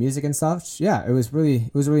to do the music and stuff. Yeah, it was really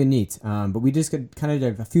neat. But we just could kind of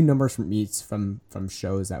did a few numbers from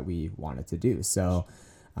shows that we wanted to do. So,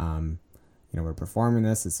 we're performing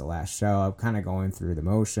this. It's the last show. I'm kind of going through the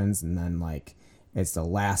motions, and then it's the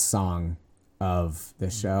last song of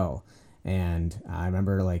the show. And I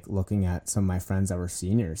remember looking at some of my friends that were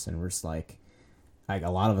seniors, and we're just like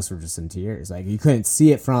a lot of us were just in tears. You couldn't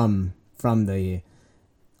see it from the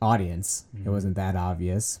audience. It wasn't that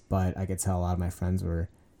obvious, but I could tell a lot of my friends were,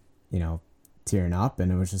 tearing up,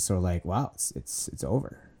 and it was just sort of wow, it's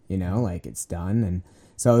over, it's done. And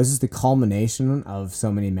so this is the culmination of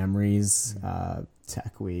so many memories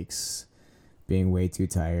tech weeks, being way too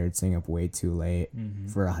tired, staying up way too late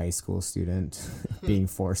for a high school student, being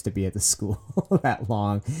forced to be at the school that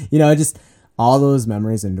long, just all those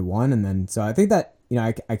memories into one. And then, so I think that,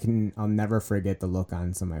 I'll never forget the look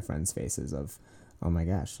on some of my friends' faces of, oh my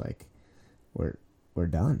gosh, like we're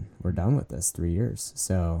done. We're done with this 3 years.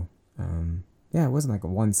 So, it wasn't like a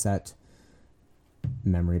one set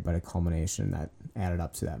memory, but a culmination that added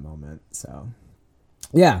up to that moment. So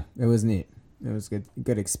yeah, it was neat. It was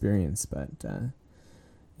good experience, but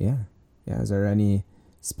is there any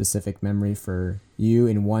specific memory for you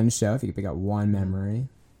in one show, if you could pick out one memory?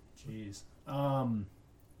 Jeez. I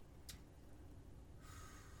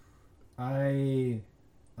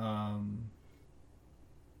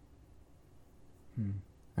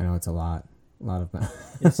know it's a lot of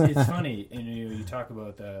it's funny, and you talk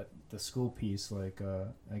about the school piece. Like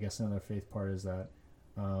I guess another faith part is that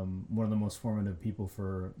one of the most formative people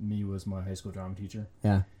for me was my high school drama teacher.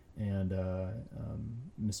 Yeah. And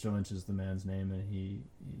Mr. Lynch is the man's name, and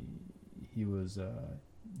he was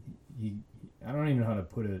I don't even know how to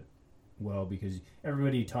put it well, because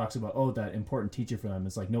everybody talks about that important teacher for them.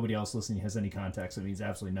 It's like nobody else listening has any context. It means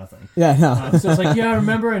absolutely nothing. Yeah, no. So it's like, yeah, I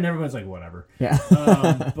remember, and everyone's like, whatever. Yeah.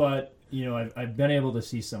 But I've been able to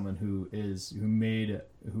see someone who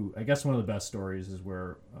I guess one of the best stories is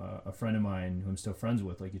where a friend of mine who I'm still friends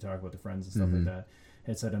with, like you talk about the friends and stuff like that,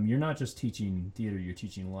 had said, "You're not just teaching theater, you're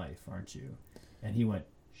teaching life, aren't you?" And he went,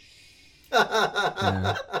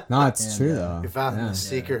 yeah. No, it's true though. You found the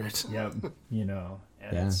secret. Yep.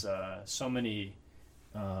 And it's so many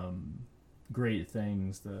great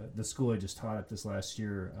things. The school I just taught at this last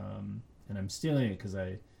year, and I'm stealing it because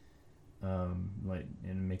I and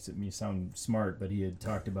it makes me sound smart, but he had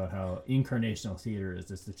talked about how incarnational theater is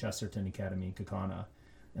the Chesterton Academy in Kaukauna.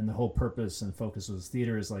 And the whole purpose and focus was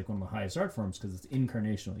theater is like one of the highest art forms because it's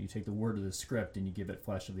incarnational. You take the word of the script and you give it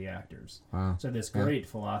flesh of the actors. Wow. So this great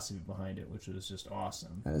philosophy behind it, which was just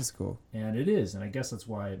awesome. That is cool. And it is. And I guess that's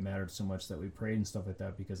why it mattered so much that we prayed and stuff like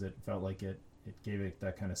that, because it felt like it gave it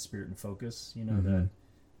that kind of spirit and focus,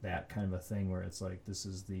 that kind of a thing where it's like, this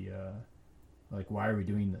is the, why are we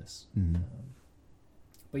doing this?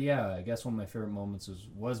 But yeah, I guess one of my favorite moments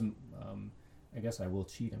was I guess I will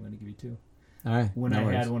cheat. I'm going to give you two. All right. When I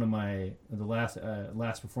had one of the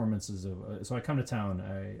last performances of so I come to town.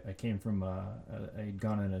 I came from I'd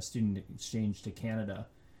gone on a student exchange to Canada,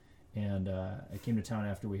 and I came to town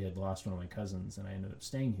after we had lost one of my cousins, and I ended up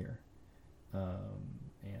staying here.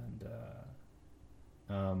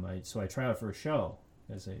 So I tried out for a show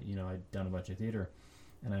because I'd done a bunch of theater,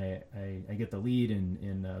 and I get the lead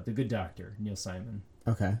in The Good Doctor, Neil Simon.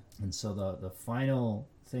 Okay. And so the final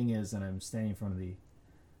thing is, and I'm standing in front of the.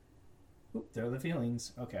 Oop, there are the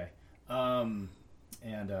feelings. Okay. And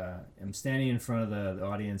I'm standing in front of the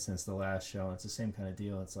audience, and it's the last show. And it's the same kind of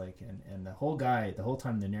deal. It's like, and the whole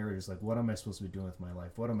time the narrator's like, what am I supposed to be doing with my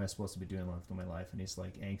life? What am I supposed to be doing with my life? And he's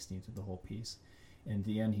like angsty through the whole piece. And at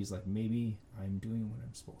the end, he's like, maybe I'm doing what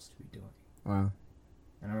I'm supposed to be doing. Wow.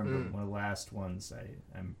 And I remember one of the last ones,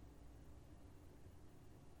 I'm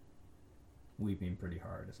weeping pretty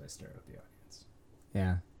hard as I stare at the audience.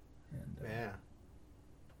 Yeah. And,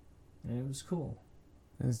 and it was cool.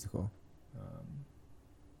 That is cool.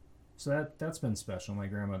 So that's been special. My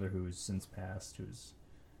grandmother, who's since passed, who's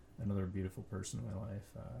another beautiful person in my life,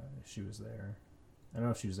 she was there. I don't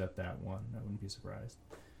know if she was at that one. I wouldn't be surprised.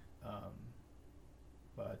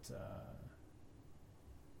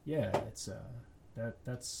 Yeah, it's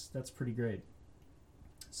that's pretty great.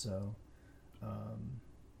 So,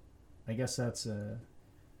 I guess that's an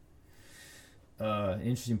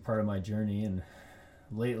interesting part of my journey, and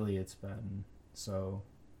lately it's been so,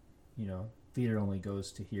 theater only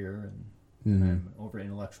goes to here, and I'm an over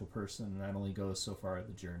intellectual person, and that only goes so far of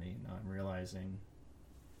the journey. Now I'm realizing,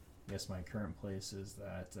 I guess my current place is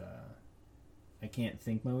that I can't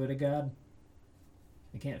think my way to God.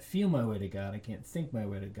 I can't feel my way to God. I can't think my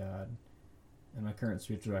way to God. And my current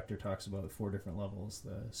spiritual director talks about 4 different levels: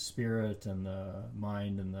 the spirit and the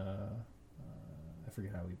mind and the I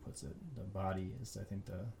forget how he puts it. The body is, I think,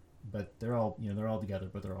 but they're all they're all together,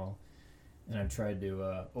 but they're all. And I've tried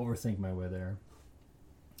to overthink my way there,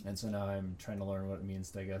 and so now I'm trying to learn what it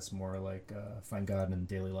means to, I guess, more like find God in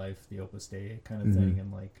daily life, the Opus Dei kind of thing,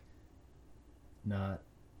 and like not.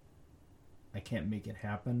 I can't make it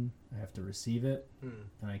happen. I have to receive it,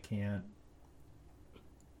 and I can't.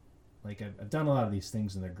 Like I've done a lot of these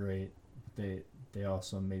things and they're great, but they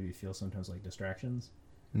also maybe feel sometimes like distractions.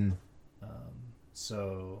 Because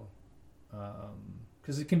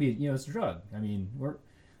it can be, it's a drug. I mean,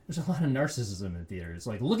 there's a lot of narcissism in theater. It's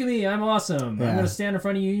like, look at me, I'm awesome. Yeah. I'm gonna stand in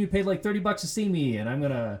front of you. You paid like $30 to see me, and I'm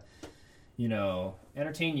gonna,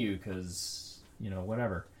 entertain you because,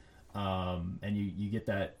 whatever. And you get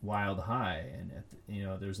that wild high, and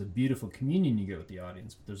there's a beautiful communion you get with the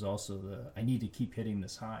audience, but there's also I need to keep hitting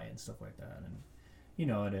this high and stuff like that, and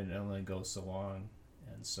and it only goes so long,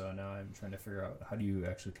 and so now I'm trying to figure out how do you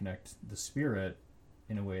actually connect the spirit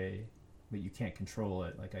in a way, but you can't control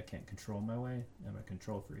it. Like I can't control my way. I'm a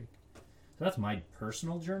control freak. So that's my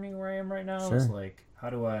personal journey where I am right now. Sure. It's like how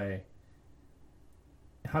do I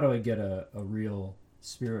get a real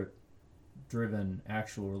spirit driven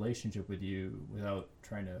actual relationship with you without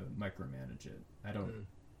trying to micromanage it. I don't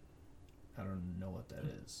know what that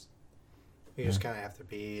is. You just kind of have to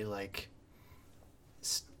be like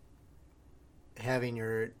having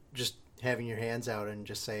your hands out and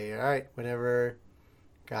just say, all right, whenever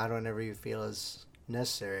you feel is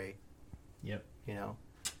necessary. Yep.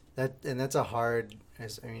 That's a hard,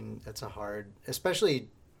 especially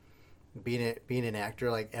being an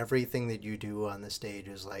actor, like everything that you do on the stage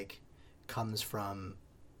is like comes from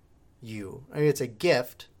you. I mean, it's a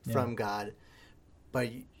gift from God, but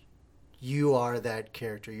you are that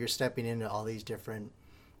character. You're stepping into all these different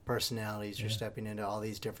personalities. You're stepping into all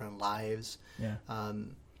these different lives. Yeah.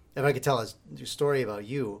 If I could tell a story about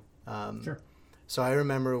you. Sure. So I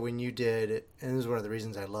remember when you did, and this is one of the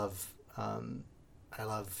reasons I love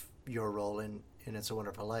your role in It's a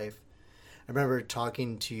Wonderful Life. I remember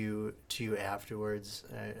talking to you afterwards.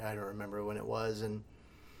 I don't remember when it was, and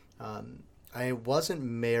I wasn't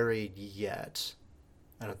married yet.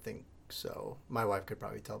 I don't think so. My wife could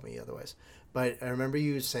probably tell me otherwise. But I remember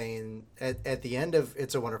you saying at the end of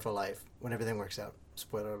It's a Wonderful Life, when everything works out,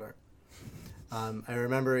 spoiler alert, I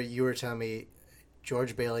remember you were telling me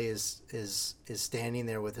George Bailey is standing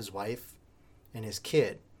there with his wife and his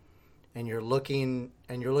kid, and you're looking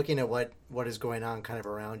at what is going on kind of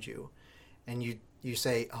around you, and you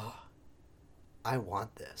say, oh, I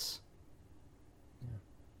want this.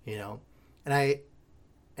 And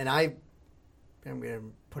I'm gonna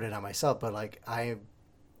put it on myself, but like I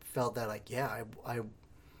felt that like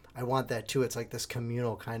I want that too. It's like this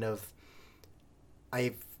communal kind of,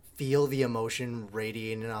 I feel the emotion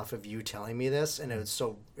radiating off of you telling me this, and it was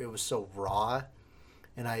so raw,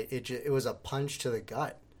 and it was a punch to the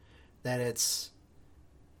gut that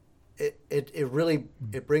it really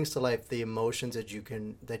it brings to life the emotions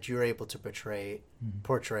that you're able to portray.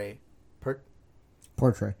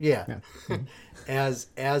 Yeah. as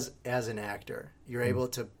an actor, you're able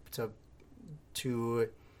to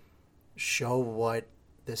show what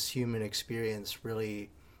this human experience really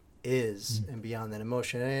is and beyond that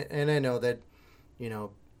emotion. And I know that,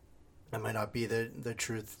 that might not be the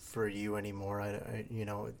truth for you anymore.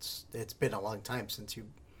 It's been a long time a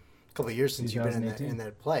couple of years since you've been in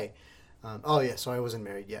that play. So I wasn't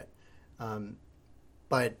married yet.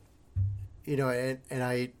 But, and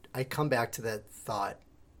I come back to that thought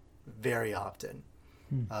very often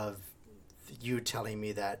of you telling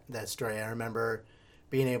me that story. I remember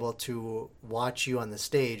being able to watch you on the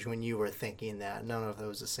stage when you were thinking that. I don't know if it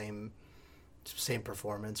was the same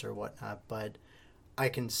performance or whatnot, but I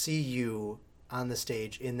can see you on the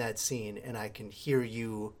stage in that scene, and I can hear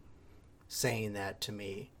you saying that to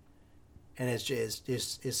me. And it's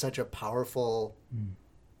such a powerful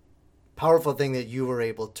thing that you were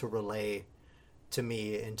able to relay to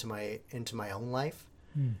me into my own life,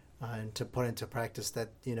 and to put into practice that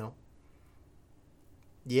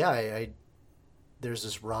there's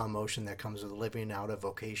this raw emotion that comes with living out a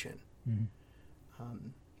vocation,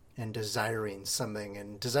 and desiring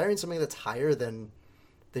something that's higher than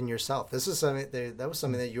yourself. This is something that was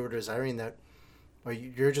something that you were desiring, that, or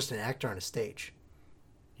you're just an actor on a stage.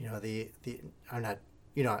 I'm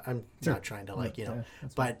not trying to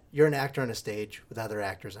but you're an actor on a stage with other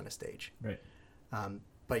actors on a stage. Right.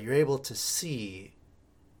 But you're able to see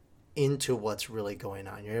into what's really going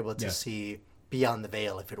on. You're able to see beyond the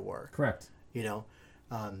veil, if it were. Correct. And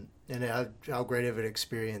how great of an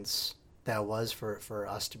experience that was for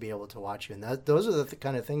us to be able to watch you. And those are the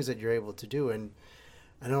kind of things that you're able to do. And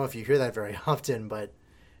I don't know if you hear that very often, but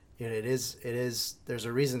it is. There's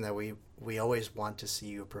a reason that we always want to see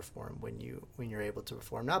you perform when you're able to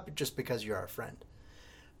perform, not just because you're our friend,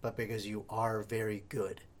 but because you are very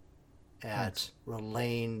good at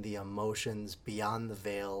relaying the emotions beyond the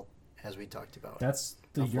veil, as we talked about. That's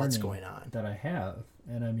the yearning what's going on that I have.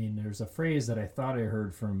 And I mean, there's a phrase that I thought I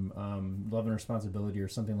heard from Love and Responsibility or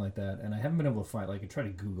something like that, and I haven't been able to find. Like, I tried to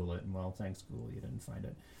Google it, and well, thanks Google, you didn't find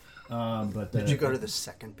it. But did you go to the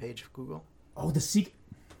second page of Google? Oh, the secret.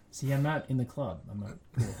 See, I'm not in the club. I'm not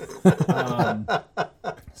cool.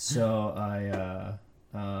 So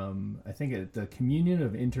I think the communion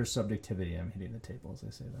of intersubjectivity. I'm hitting the table as I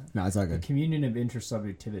say that. No, it's all The good. communion of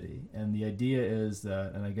intersubjectivity, and the idea is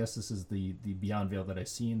that, and I guess this is the Beyond Veil that I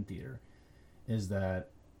see in theater, is that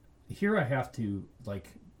here I have to, like,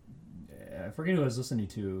 I forget who I was listening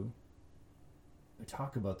to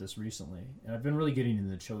talk about this recently, and I've been really getting into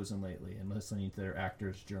The Chosen lately and listening to their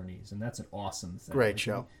actors' journeys, and that's an awesome thing. Great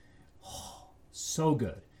show. So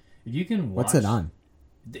good. If you can watch, What's it on?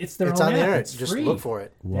 It's their It's own on the app. internet. It's Just free. look for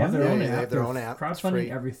it. They have their What? own Yeah, app. they have their They're own app. It's crowdfunding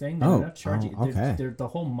free. everything. They're Oh, not charging. oh, okay. They're the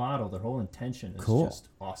whole model, their whole intention is Cool. just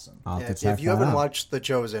awesome. I'll have Yeah, to if check you that haven't out. watched The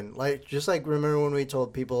Chosen, like remember when we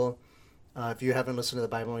told people, if you haven't listened to the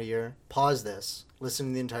Bible in a year, pause this, listen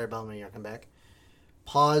to the entire Bible in a year, come back.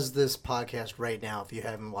 Pause this podcast right now if you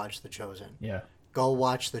haven't watched The Chosen. Yeah. Go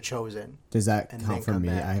watch The Chosen. Does that and count then for come me?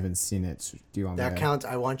 back. I haven't seen it. Do you want me That to? counts.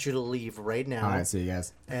 I want you to leave right now. All right, see you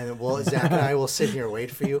guys. And Zach and I will sit here and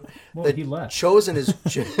wait for you. Well, he left. Chosen is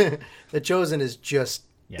The Chosen is just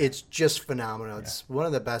Yeah. it's just phenomenal. It's one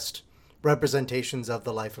of the best representations of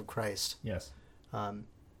the life of Christ. Yes. Um,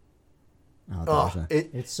 I'll oh, watch that.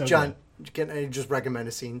 It's so John, can I just recommend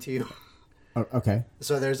a scene to you? Oh, okay.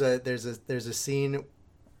 So there's a scene.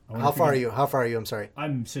 I wonder How if far are you're you? How far are you? I'm sorry.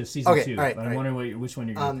 I'm to season Okay, 2. all right, but all I'm right. wondering which one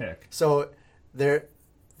you're going to pick. So they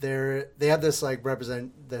have this like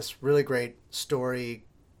represent this really great story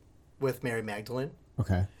with Mary Magdalene,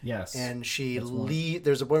 Okay. Yes. and she That's one.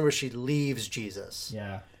 there's a point where she leaves Jesus.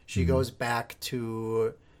 Yeah. She goes back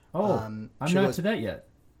to. Oh, I'm I'm not to that yet.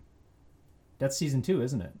 That's season 2,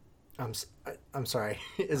 isn't it? I'm sorry.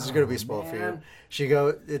 This is going to be spoiled for you.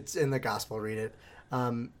 It's in the gospel. Read it.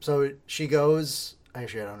 So she goes.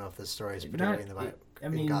 Actually, I don't know if this story is particularly in the Bible,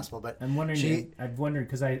 in gospel, but I'm wondering. I've wondered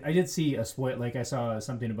because I did see a spoil. Like I saw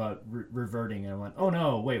something about reverting, and I went, "Oh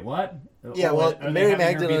no, wait, what?" Yeah, Oh, well, are Mary they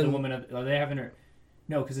having her be Magdalene- the woman. Are they having her?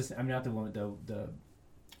 No, because I'm not the woman. The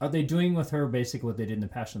are they doing with her basically what they did in the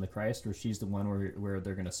Passion of the Christ, where she's the one where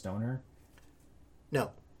they're going to stone her?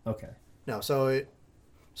 no. Okay. No,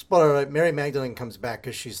 spoiler alert, Mary Magdalene comes back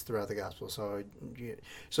because she's throughout the gospel. So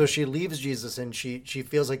she leaves Jesus, and she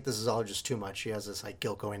feels like this is all just too much. She has this like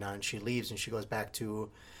guilt going on. She leaves, and she goes back to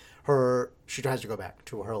she tries to go back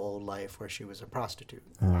to her old life where she was a prostitute.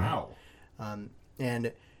 Wow.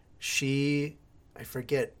 And I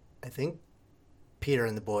forget, I think Peter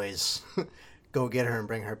and the boys go get her and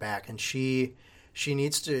bring her back, and she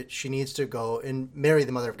needs to go, and Mary,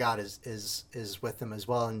 the Mother of God, is with them as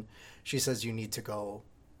well, and she says, you need to go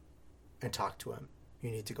and talk to him. You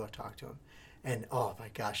need to go talk to him. And oh my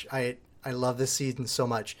gosh, I love this season so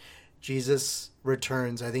much. Jesus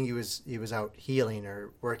returns. I think he was out healing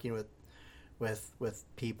or working with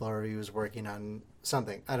people, or he was working on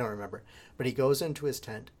something. I don't remember. But he goes into his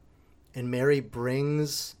tent, and Mary,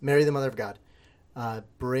 the Mother of God,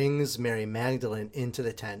 brings Mary Magdalene into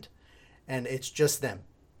the tent, and it's just them.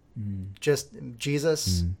 Just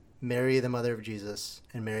Jesus, Mary, the mother of Jesus,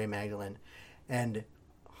 and Mary Magdalene. And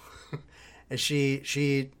and she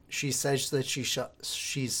says that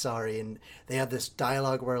she's sorry, and they have this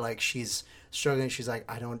dialogue where like she's struggling. She's like,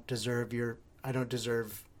 I don't deserve you. I don't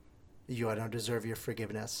deserve your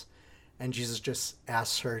forgiveness. And Jesus just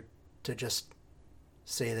asks her to just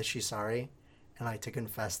say that she's sorry and like to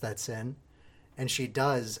confess that sin. And she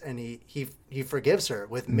does, and he forgives her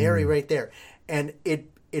with Mary right there. And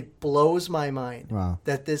it blows my mind Wow.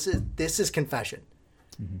 that this is confession.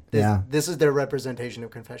 Yeah. This is their representation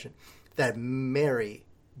of confession. That Mary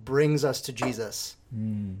brings us to Jesus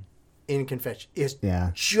in confession is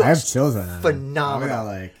Yeah. just I have chills right now. phenomenal. I'm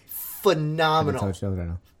gonna, like, Phenomenal. I chills right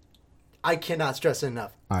now. I cannot stress it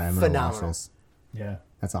enough. All right, I'm gonna watch Phenomenal. this. Yeah.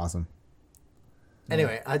 That's awesome.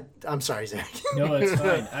 Anyway, I'm sorry, Zach. No, it's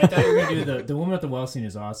fine. I thought you were gonna do the woman at the well scene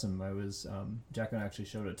is awesome. I was Jacqueline actually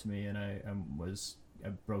showed it to me, and I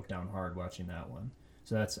broke down hard watching that one.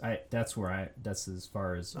 So that's as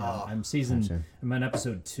far as I'm Gotcha. I'm on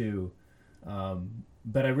episode 2,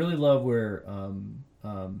 but I really love where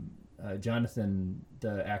Jonathan,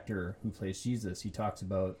 the actor who plays Jesus, he talks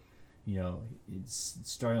about, you know, he's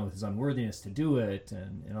struggling with his unworthiness to do it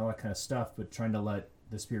and all that kind of stuff, but trying to let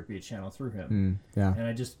the Spirit be a channel through him. Yeah. And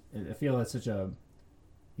I feel that's such a,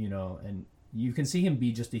 you know, and you can see him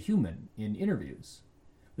be just a human in interviews,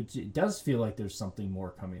 but it does feel like there's something more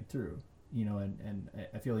coming through, you know, and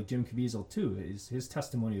I feel like Jim Caviezel too, his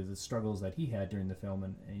testimony of the struggles that he had during the film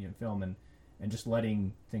and just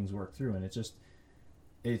letting things work through. And it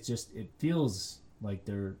feels like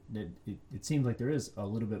it seems like there is a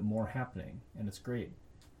little bit more happening, and it's great.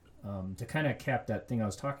 To kind of cap that thing I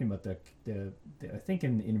was talking about, I think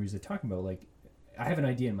in the interviews they're talking about, like, I have an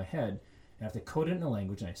idea in my head, I have to code it in a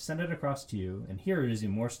language, and I send it across to you. And here it is in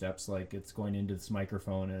more steps, like it's going into this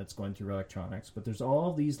microphone and it's going through electronics. But there's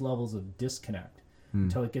all these levels of disconnect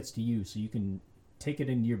until it gets to you, so you can take it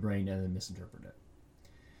into your brain and then misinterpret it.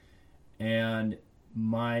 And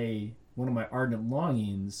one of my ardent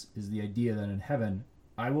longings is the idea that in heaven,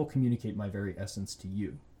 I will communicate my very essence to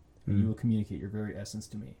you, and you will communicate your very essence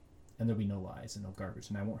to me. And there'll be no lies and no garbage,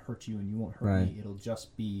 and I won't hurt you and you won't hurt me. It'll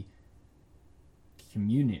just be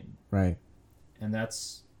communion. Right. And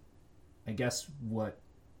that's, I guess, what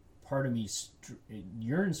part of me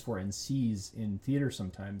yearns for and sees in theater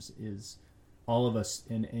sometimes is all of us,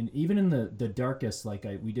 and even in the darkest, like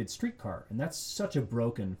we did Streetcar, and that's such a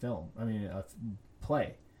broken film. I mean, a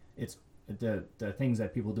play. It's the things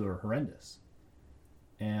that people do are horrendous.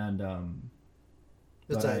 And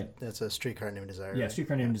that's a Streetcar Named Desire. Yeah, right?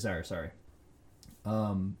 Streetcar Named Desire. Sorry.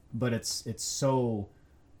 But it's so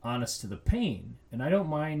honest to the pain, and I don't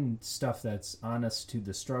mind stuff that's honest to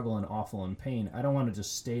the struggle and awful and pain. I don't want to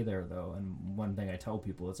just stay there though. And one thing I tell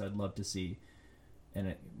people is I'd love to see, and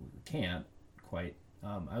it can't quite.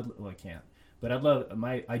 I can't, but I'd love,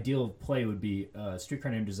 my ideal play would be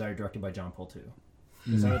Streetcar Named Desire directed by John Paul II,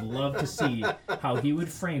 because I would love to see how he would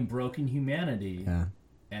frame broken humanity. Yeah.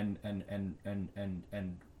 And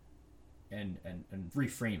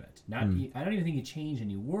reframe it. I don't even think he'd change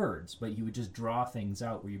any words, but he would just draw things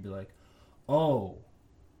out where you'd be like, oh,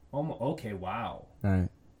 okay, wow. Right.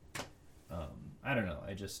 I don't know.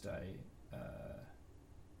 It's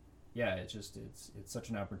such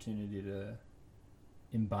an opportunity to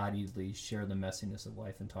embodiedly share the messiness of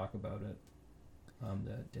life and talk about it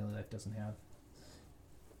that daily life doesn't have.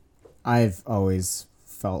 I've always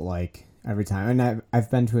felt like every time, and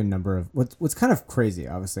I've been to a number of, what's kind of crazy,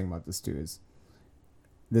 I was thinking about this too, is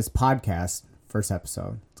this podcast, first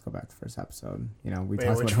episode, let's go back to first episode, we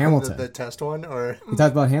talked about Hamilton. The test one, or? We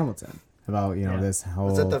talked about Hamilton, about, this whole...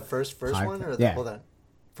 Was that the first one, or yeah. hold on.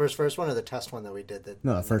 First one, or the test one that we did?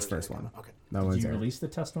 No, the first one. Okay. Did you release the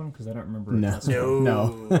test one? Because I don't remember. No. Test one.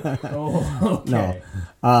 No. Oh, okay.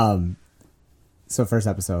 No. So first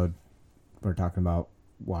episode, we're talking about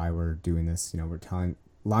why we're doing this. We're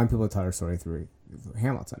allowing people to tell their story through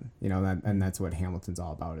Hamilton. And that's what Hamilton's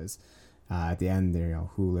all about. Is at the end, there,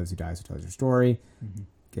 who lives, who dies, who tells your story,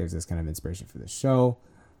 gives us kind of inspiration for this show.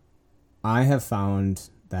 I have found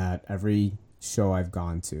that every show I've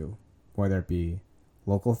gone to, whether it be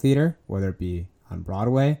local theater, whether it be on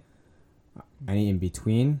Broadway, any in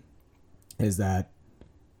between, is that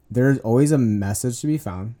there's always a message to be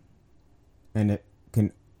found, and it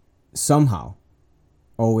can somehow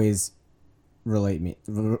always relate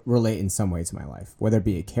in some way to my life, whether it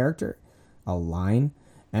be a character, a line.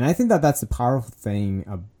 And I think that that's the powerful thing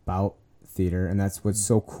about theater, and that's what's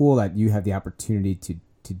so cool, that you have the opportunity to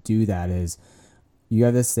do that, is you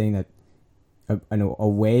have this thing that a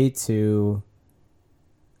way to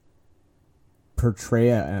portray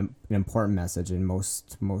an important message, and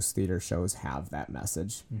most theater shows have that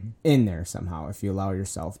message in there somehow, if you allow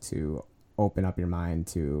yourself to open up your mind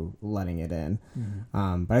to letting it in.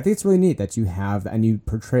 But I think it's really neat that you have, and you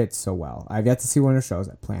portray it so well. I've yet to see one of your shows.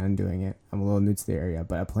 I plan on doing it. I'm a little new to the area,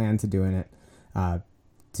 but I plan to doing it to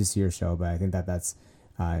see your show. But I think that that's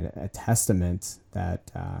a testament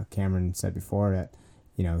that Cameron said before, that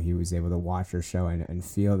he was able to watch your show and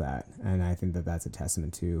feel that. And I think that that's a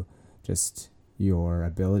testament to just your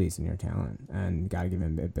abilities and your talent, and got to give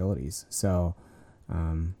him abilities. So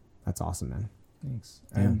that's awesome, man. Thanks.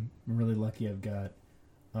 Yeah. I'm really lucky. I've got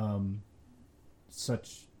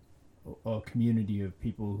such a community of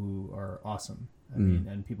people who are awesome. I mean,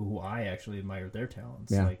 and people who I actually admire their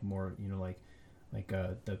talents. Yeah. Like more, like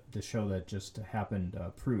the show that just happened,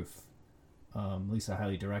 Proof. Lisa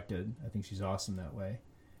Hiley directed. I think she's awesome that way.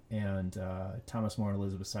 And Thomas More and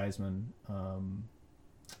Elizabeth Seisman,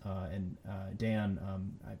 and Dan.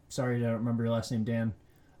 I'm sorry I don't remember your last name, Dan.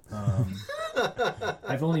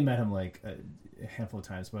 I've only met him like a handful of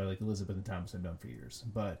times, but like Elizabeth and Thomas I've known for years.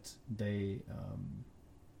 But they,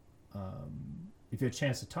 if you had a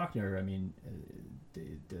chance to talk to her, I mean,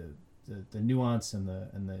 the nuance and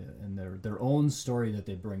their own story that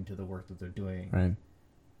they bring to the work that they're doing, right?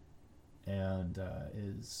 And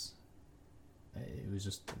it was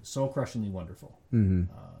just soul crushingly wonderful. It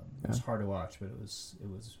was hard to watch, but it was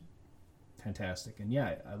fantastic. And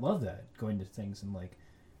yeah, I love that, going to things and like,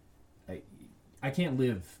 I can't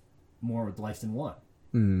live more with life than one,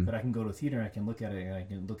 but I can go to a theater and I can look at it, and I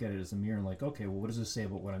can look at it as a mirror and like, okay, well, what does this say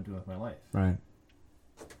about what I'm doing with my life? Right.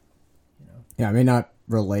 Yeah, I may not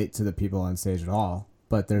relate to the people on stage at all,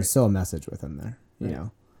 but there's still a message within there, you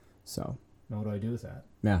know. So. Now, what do I do with that?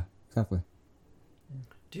 Yeah, exactly.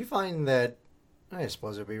 Do you find that I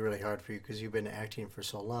suppose it'd be really hard for you because you've been acting for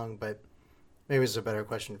so long, but maybe it's a better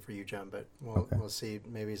question for you, John, but we'll see.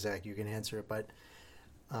 Maybe, Zach, you can answer it. But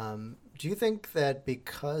do you think that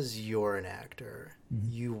because you're an actor,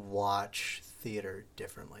 you watch theater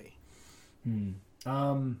differently?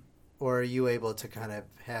 Or are you able to kind of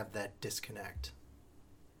have that disconnect?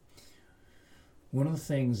 One of the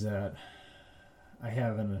things that I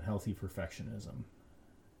have an unhealthy perfectionism,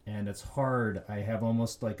 and it's hard. I have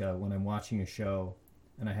almost like when I'm watching a show,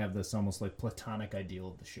 and I have this almost like platonic ideal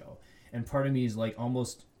of the show, and part of me is like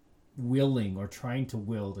almost willing or trying to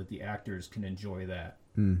will that the actors can enjoy that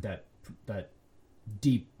that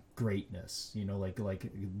deep greatness, like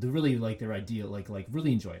the really like their ideal, like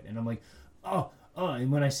really enjoy it, and I'm like, oh,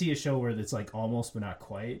 and when I see a show where it's like almost but not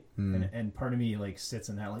quite, and part of me like sits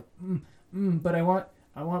in that like, but I want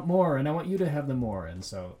more, and I want you to have the more, and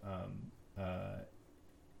so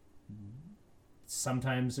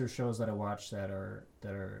sometimes there's shows that I watch that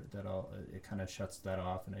it kind of shuts that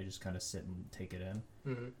off, and I just kind of sit and take it in.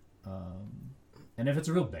 And if it's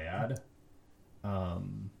real bad,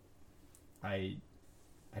 I've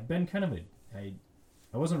been kind of I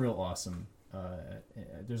wasn't real awesome.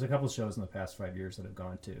 There's a couple of shows in the past 5 years that I've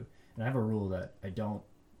gone to, and I have a rule that I don't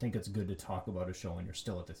think it's good to talk about a show when you're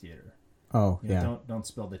still at the theater. Oh, yeah. Don't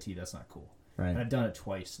spill the tea. That's not cool. Right. And I've done it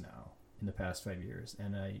twice now in the past 5 years,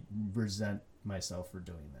 and I resent myself for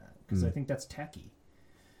doing that because I think that's tacky.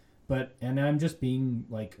 And I'm just being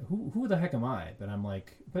like, who the heck am I? But I'm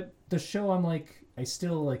like, but the show, I'm like, I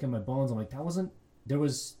still like in my bones, I'm like, there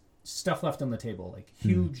was stuff left on the table, like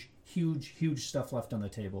huge stuff left on the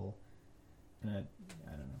table. And I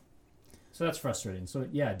don't know. So that's frustrating. So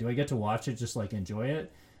yeah, do I get to watch it, just like enjoy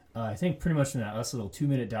it? I think pretty much from that last little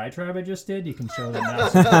 2-minute diatribe I just did, you can show that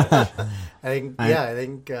not so much. I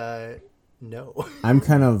think no. I'm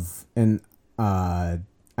kind of I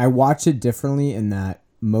watch it differently in that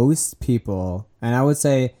most people, and I would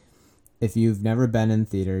say if you've never been in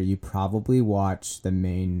theater, you probably watch the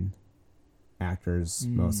main actors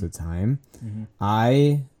most of the time.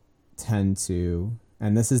 I tend to,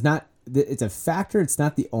 and this is not, it's a factor, it's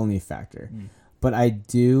not the only factor. But I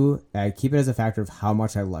keep it as a factor of how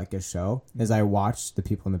much I like a show, is I watch the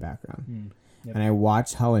people in the background. Yep. And I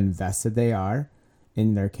watch how invested they are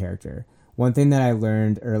in their character. One thing that I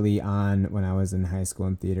learned early on when I was in high school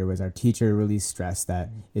and theater was our teacher really stressed that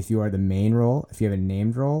if you are the main role, if you have a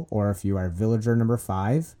named role, or if you are villager number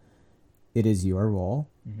 5, it is your role.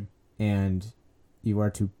 And you are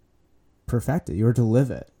to perfect it. You are to live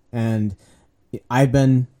it. And I've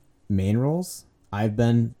been main roles. I've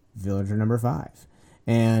been villager number 5.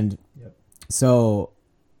 And so,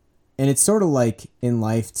 and it's sort of like in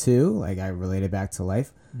life too, like I relate it back to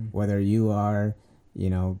life, whether you are,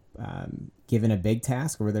 given a big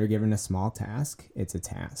task or whether you're given a small task, it's a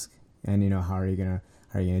task. And how are you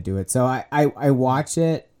gonna do it? So I watch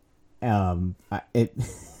it. It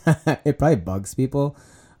it probably bugs people.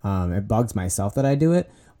 It bugs myself that I do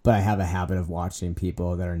it, but I have a habit of watching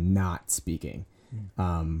people that are not speaking.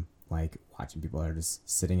 Like watching people that are just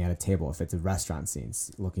sitting at a table. If it's a restaurant scene,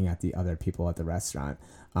 looking at the other people at the restaurant,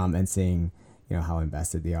 and seeing, how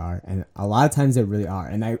invested they are. And a lot of times they really are.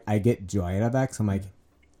 And I get joy out of that because I'm like,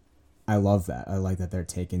 I love that. I like that they're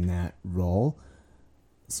taking that role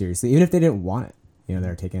seriously, even if they didn't want it.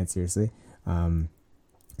 They're taking it seriously.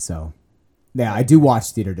 So, yeah, I do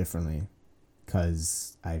watch theater differently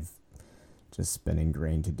because I've just been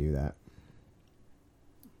ingrained to do that.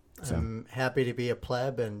 So. I'm happy to be a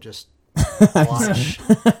pleb and just watch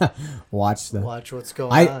what's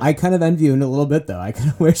going on. I kind of envy you in a little bit though. I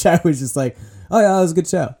kind of wish I was just like, oh yeah, that was a good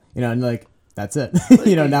show, and like that's it.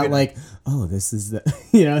 Not like, oh, this is the,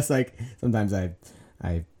 it's like sometimes I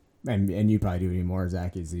and you probably do it even more,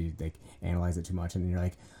 Zach, is you like analyze it too much and then you're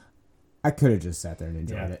like, I could have just sat there and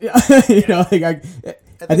enjoyed it. At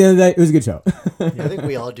the end of the day, it was a good show. I think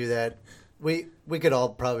we all do that. We could all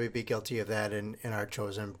probably be guilty of that in our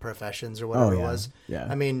chosen professions or whatever it was. Yeah.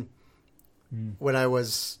 I mean, when I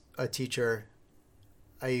was a teacher,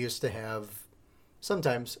 I used to have,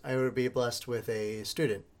 sometimes I would be blessed with a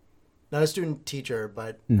student. Not a student teacher,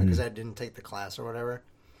 but because I didn't take the class or whatever.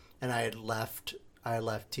 And I left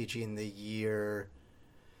teaching the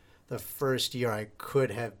first year I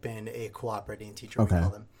could have been a cooperating teacher, we call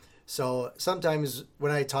them. So sometimes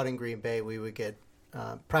when I taught in Green Bay, we would get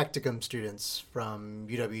practicum students from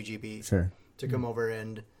UWGB to come over,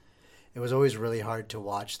 and it was always really hard to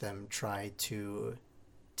watch them try to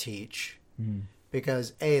teach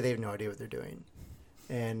because A, they have no idea what they're doing,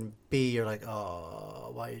 and B, you're like,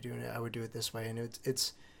 oh, why are you doing it? I would do it this way. And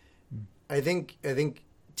it's I think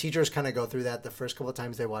teachers kind of go through that the first couple of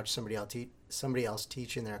times they watch somebody else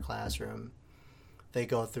teach in their classroom. they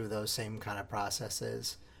go through those same kind of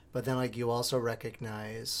processes. But then, like, you also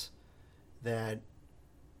recognize that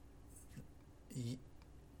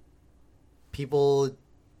people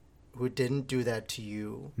who didn't do that to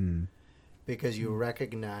you, because you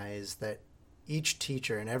recognize that each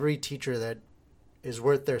teacher and every teacher that is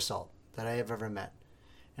worth their salt that I have ever met,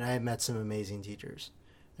 and I have met some amazing teachers.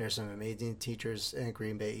 There are some amazing teachers in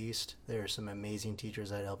Green Bay East. There are some amazing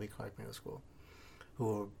teachers at LB Clark Middle School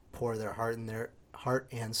who pour their heart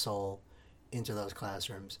and soul into those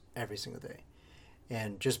classrooms every single day.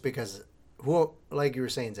 And just because, like you were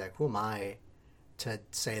saying, Zach, who am I to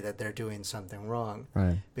say that they're doing something wrong?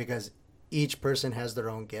 Right. Because each person has their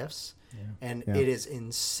own gifts. Yeah. And Yeah. it is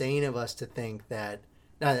insane of us to think that,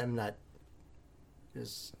 I'm not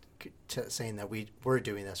just saying that we're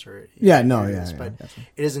doing this or Yeah, no, doing yeah, this, yeah, but gotcha.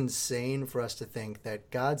 it is insane for us to think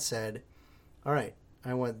that God said, all right,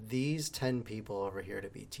 I want these 10 people over here to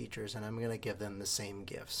be teachers, and I'm going to give them the same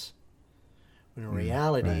gifts. When in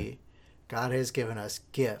reality, right. God has given us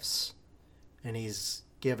gifts, and he's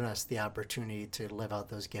given us the opportunity to live out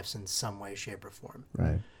those gifts in some way, shape, or form.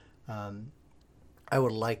 Right. I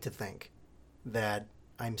would like to think that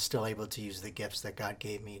I'm still able to use the gifts that God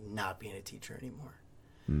gave me not being a teacher anymore.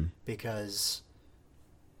 Because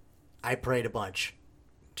I prayed a bunch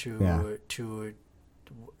to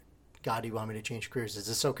God, do you want me to change careers? Is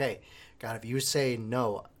this okay? God, if you say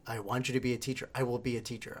no, I want you to be a teacher, I will be a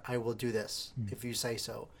teacher. I will do this if you say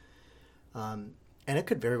so. And it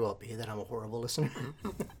could very well be that I'm a horrible listener.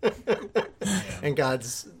 And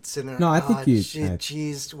God's sitting there, No, I think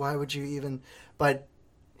geez, why would you even? But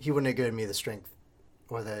he wouldn't have given me the strength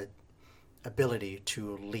or the ability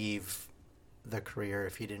to leave the career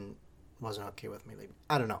if he wasn't okay with me leaving.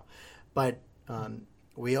 I don't know. But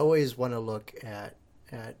we always want to look at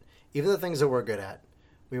even the things that we're good at.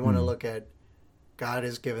 We want to look at God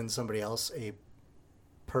has given somebody else a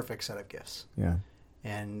perfect set of gifts. Yeah.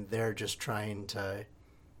 And they're just trying to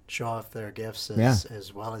show off their gifts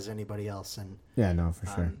as well as anybody else. And Yeah, no, for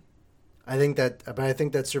sure. I think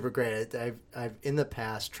that's super great. I've in the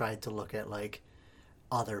past tried to look at like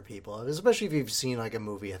other people, especially if you've seen like a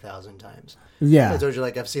movie 1,000 times. Yeah. I told you,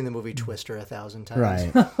 like, I've seen the movie Twister 1,000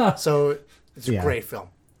 times. Right. So it's a Yeah. great film.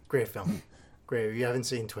 Great. If you haven't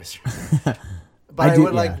seen Twister. But I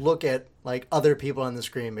would look at like other people on the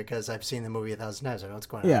screen because I've seen the movie 1,000 times. I know what's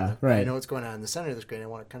going on. Yeah, right. I know what's going on in the center of the screen. I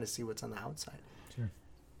want to kind of see what's on the outside.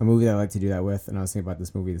 A movie that I like to do that with, and I was thinking about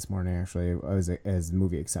this movie this morning actually, is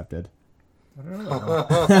Movie Accepted. I don't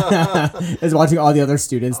know. Is watching all the other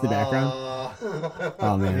students in the background.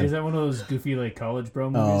 Oh man. Is that one of those goofy like college bro Oh,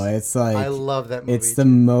 movies? it's like I love that movie. it's the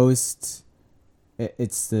most.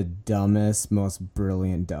 It's the dumbest, most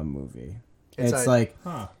brilliant dumb movie. It's like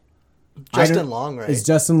Huh. Justin Long, right? It's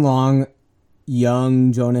Justin Long,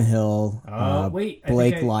 young Jonah Hill, Wait,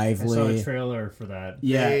 Blake I think I Lively. saw a trailer for that.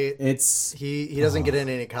 Yeah, They- it's he doesn't get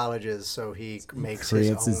into any colleges, so he makes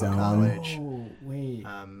creates his his own own. college. Oh wait.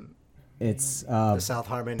 it's The South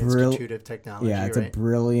Harmon brill- Institute of Technology. yeah, it's right?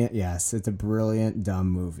 it's a brilliant dumb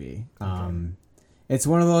movie. It's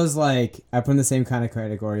one of those like I put in the same kind of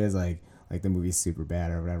category as like the movie Super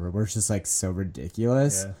Bad or whatever, where it's just like so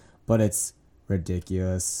ridiculous, Yeah. but it's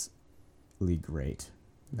ridiculously great,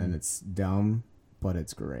 and it's dumb, but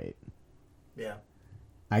it's great. Yeah.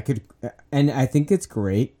 And I think it's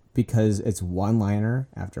great because it's one-liner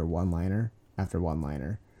after one-liner after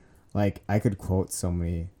one-liner. Like I could quote so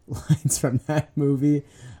many lines from that movie.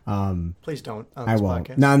 Please don't. On I this won't.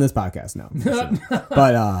 podcast. Not on this podcast, no. for sure.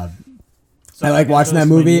 But So I like guess watching that those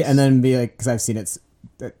movie movies- and then be like, because I've seen it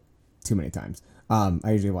too many times. I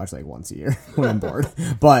usually watch like once a year when I'm bored.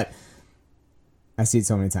 But I see it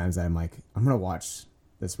so many times that I'm like, I'm gonna watch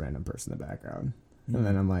this random person in the background, and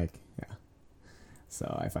then I'm like, yeah.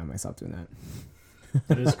 So I find myself doing that.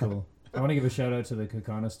 That is cool. I want to give a shout out to the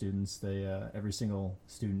Kakana students. They every single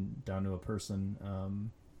student down to a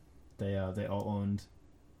person. They all owned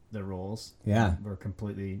their roles. Yeah. Were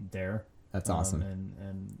completely there. That's awesome.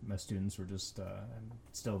 And my students were just. I'm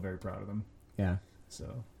still very proud of them. Yeah,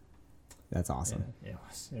 So that's awesome. yeah,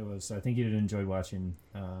 it was. I think you'd enjoy watching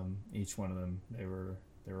each one of them. They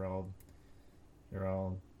were all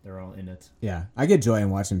in it. Yeah, I get joy in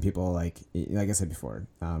watching people like I said before,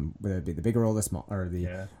 whether it be the big role, the small, or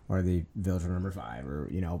the villager number 5, or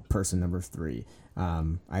person number 3.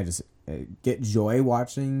 I just get joy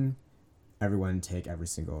watching everyone take every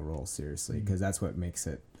single role seriously, because that's what makes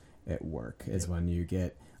it work. Is when you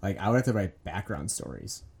get like I would have to write background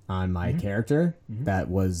stories on my character that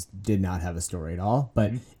did not have a story at all,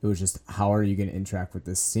 but it was just how are you going to interact with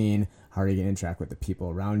this scene? How are you going to interact with the people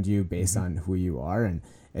around you based on who you are? And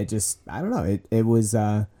it just, I don't know. It was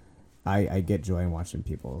I get joy in watching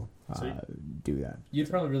people do that. You'd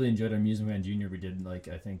probably really enjoyed our Music Man Junior we did, like,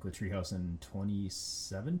 I think with Treehouse in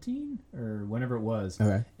 2017 or whenever it was.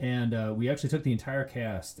 Okay. And we actually took the entire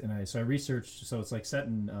cast, and I researched. So it's like set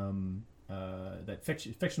in that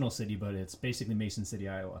fictional city, but it's basically Mason City,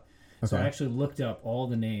 Iowa. So I Okay. actually looked up all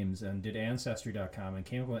the names and did Ancestry.com and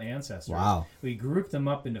came up with ancestors. Wow. We grouped them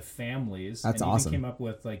up into families. That's and awesome. Even came up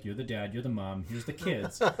with, like, you're the dad, you're the mom, here's the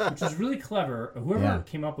kids, which was really clever. Whoever Yeah.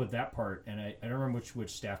 came up with that part, and I don't remember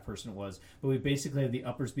which staff person it was, but we basically had the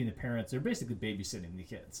uppers being the parents. They're basically babysitting the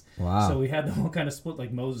kids. Wow. So we had the whole kind of split,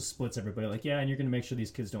 like Moses splits everybody, like, yeah, and you're going to make sure these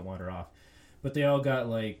kids don't wander off. But they all got,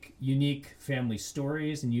 like, unique family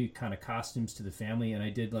stories and unique kind of costumes to the family. And I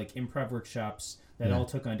did, like, improv workshops that all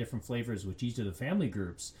took on different flavors with each of the family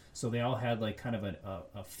groups. So they all had, like, kind of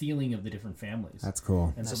a feeling of the different families. That's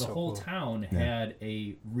cool. And so That's the so whole cool. town had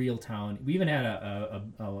a real town. We even had a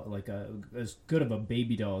as good of a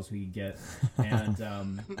baby doll as we could get. And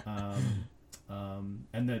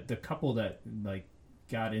and the couple that, like,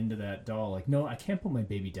 got into that doll, like, no, I can't put my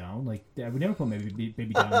baby down. Like, I would never put my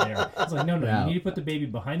baby down there. It's like, no, Yeah. you need to put the baby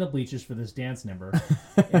behind the bleachers for this dance number.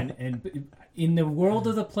 and in the world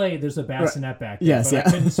of the play, there's a bassinet back there. Yes, but yeah.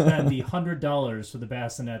 I couldn't spend the $100 for the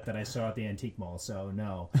bassinet that I saw at the antique mall, so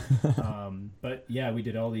no. But yeah, we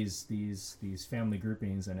did all these family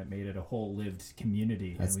groupings, and it made it a whole lived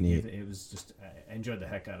community. That's and we neat. gave it was just, I enjoyed the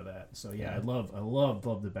heck out of that. So yeah, I love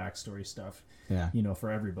the backstory stuff. Yeah. You know,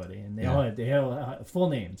 for everybody, and they Yeah. all had full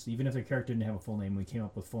names. Even if their character didn't have a full name, we came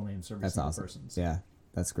up with full names for every That's single awesome. person. Yeah.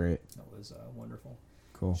 That's great. That was wonderful.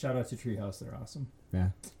 Cool. Shout out to Treehouse, they're awesome.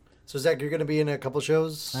 Yeah. So Zach, you're going to be in a couple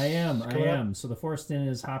shows. I am. coming up? So the Forest Inn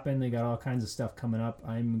is hopping. They got all kinds of stuff coming up.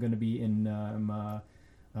 I'm going to be in. I'm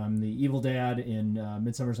the evil dad in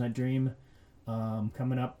Midsummer's Night Dream,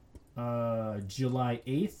 coming up July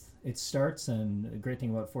 8th. It starts, and the great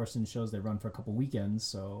thing about Forest Inn shows, they run for a couple weekends.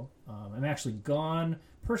 So I'm actually gone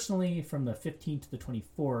personally from the 15th to the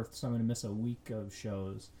 24th, so I'm going to miss a week of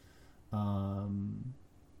shows. But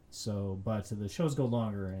the shows go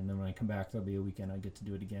longer, and then when I come back, there'll be a weekend I get to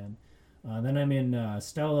do it again. Then I'm in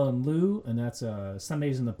Stella and Lou, and that's a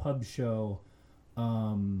Sundays in the Pub show.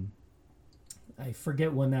 I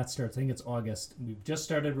forget when that starts. I think it's August. We've just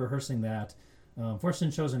started rehearsing that. Forest Inn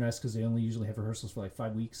shows are nice because they only usually have rehearsals for like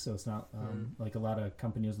 5 weeks, so it's not like a lot of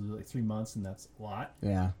companies will do like 3 months, and that's a lot.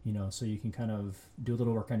 Yeah. You know, so you can kind of do a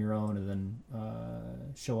little work on your own and then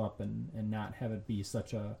show up and not have it be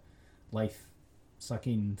such a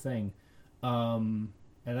life-sucking thing. And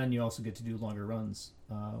then you also get to do longer runs,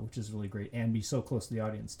 which is really great, and be so close to the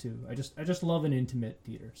audience too. I just love an intimate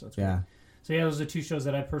theater, so it's great. Yeah. So yeah, those are 2 shows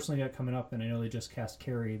that I personally got coming up, and I know they just cast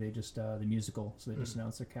Carrie. They just the musical, so they just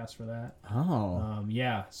announced their cast for that. Oh.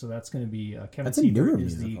 Yeah, so that's going to be Kevin That's a newer Siebert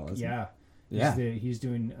is musical, the isn't it? yeah. Yeah. He's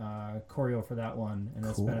doing choreo for that one, and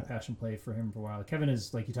that's been a Cool. passion play for him for a while. Kevin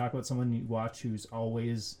is, like, you talk about someone you watch who's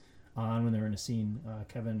always on when they're in a scene.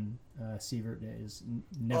 Kevin Sievert is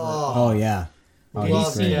never. Oh, yeah. Oh, Any Love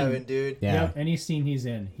he's great. scene- Kevin, dude. Yeah. Yep, any scene he's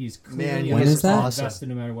in, he's clearly you When is that? invested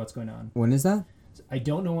no matter what's going on. When is that? I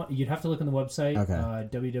don't know what you'd have to look on the website. Okay.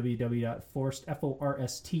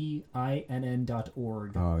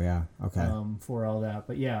 www.forstinn.org. Oh, yeah. Okay. For all that,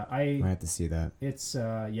 but yeah, Might have to see that. It's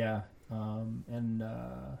I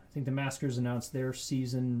think the Maskers announced their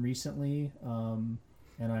season recently, and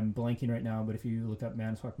I'm blanking right now. But if you look up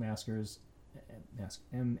Manitowoc Maskers, MASQUERS,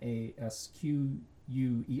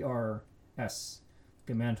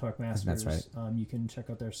 Manitowoc Maskers, That's right. you can check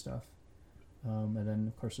out their stuff. And then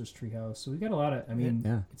of course there's Treehouse. So we got a lot of. I mean,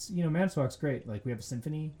 Yeah. it's Manitowoc's great. Like we have a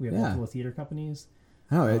symphony, we have Yeah. multiple theater companies.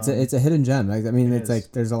 No, it's a hidden gem. Like, I mean, It it's is.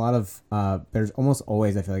 like there's a lot of there's almost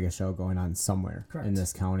always, I feel like, a show going on somewhere Correct. in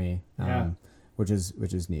this county, Yeah. which is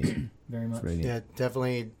neat. Very It's much. really neat. Yeah,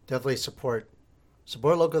 definitely support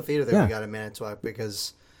local theater that Yeah. we got in Manitowoc,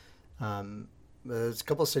 because there's a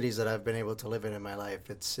couple cities that I've been able to live in my life.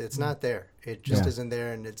 It's not there. It just Yeah. isn't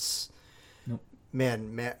there, and it's Nope.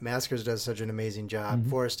 man. Maskers does such an amazing job. Mhm.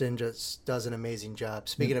 Forest Inn just does an amazing job.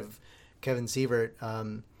 Speaking of Kevin Sievert, I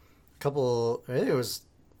think it was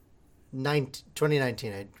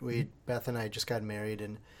 2019. Beth and I just got married,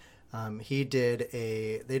 and they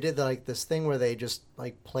did like this thing where they just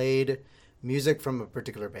like played music from a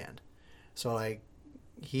particular band. So like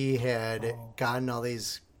he had gotten all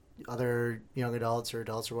these other young adults or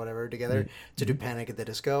whatever together to do Panic at the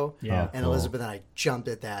Disco. Yeah. Oh, And cool. Elizabeth and I jumped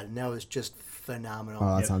at that, and that was just phenomenal. Oh,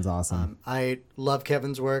 that Yep. sounds awesome. I love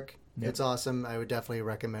Kevin's work. Yep. It's awesome. I would definitely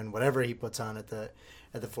recommend whatever he puts on at the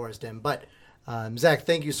Forest Inn. But Zach,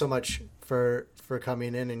 thank you so much for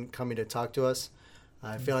coming in and coming to talk to us.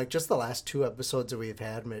 I feel like just the last 2 episodes that we've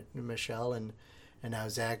had, Michelle and And now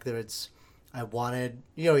Zach, I wanted,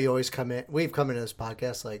 you always we've come into this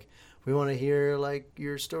podcast like, we want to hear like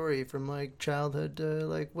your story from like childhood to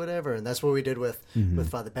like whatever. And that's what we did with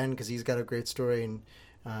Father Ben, because he's got a great story, and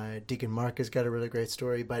Deacon Mark has got a really great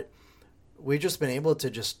story. But we've just been able to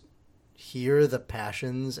just hear the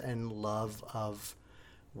passions and love of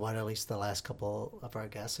what at least the last couple of our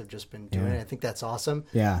guests have just been doing. Yeah. I think that's awesome.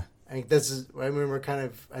 Yeah. I think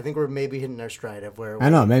we're maybe hitting our stride of where I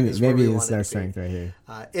know, maybe we it's wanted our to strength be. right here.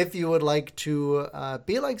 If you would like to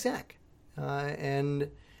be like Zach and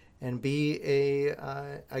be a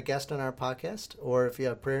guest on our podcast, or if you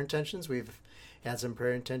have prayer intentions, we've had some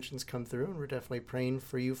prayer intentions come through, and we're definitely praying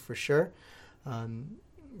for you for sure.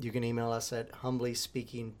 You can email us at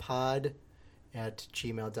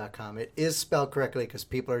humblyspeakingpod@gmail.com. It is spelled correctly because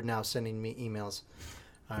people are now sending me emails.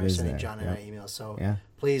 Sending John and I emails. So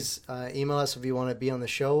please email us if you want to be on the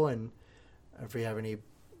show, and if you have any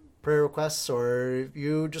prayer requests, or if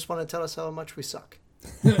you just want to tell us how much we suck.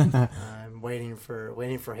 I'm waiting for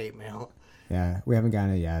hate mail. Yeah, we haven't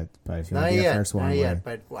gotten it yet, but if you want Not to be yet, our first one, not yet.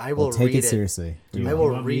 But I will we'll take read it seriously. I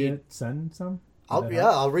will want me read. to send some.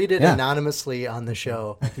 I'll read it Yeah. anonymously on the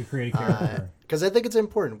show. I could create a character. Because I think it's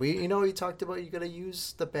important. We talked about you got to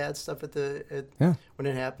use the bad stuff when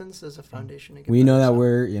it happens as a foundation. To get We know better.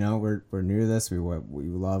 that we're new to this. We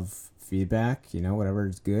love feedback. Whatever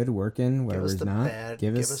is good, working, whatever is not.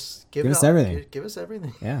 Give us everything. Give us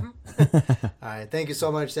everything. Yeah. All right. Thank you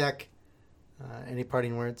so much, Zach. Any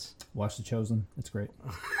parting words? Watch The Chosen. It's great.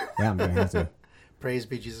 Yeah, I'm gonna have to. Praise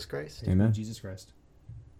be Jesus Christ. Amen. Jesus Christ.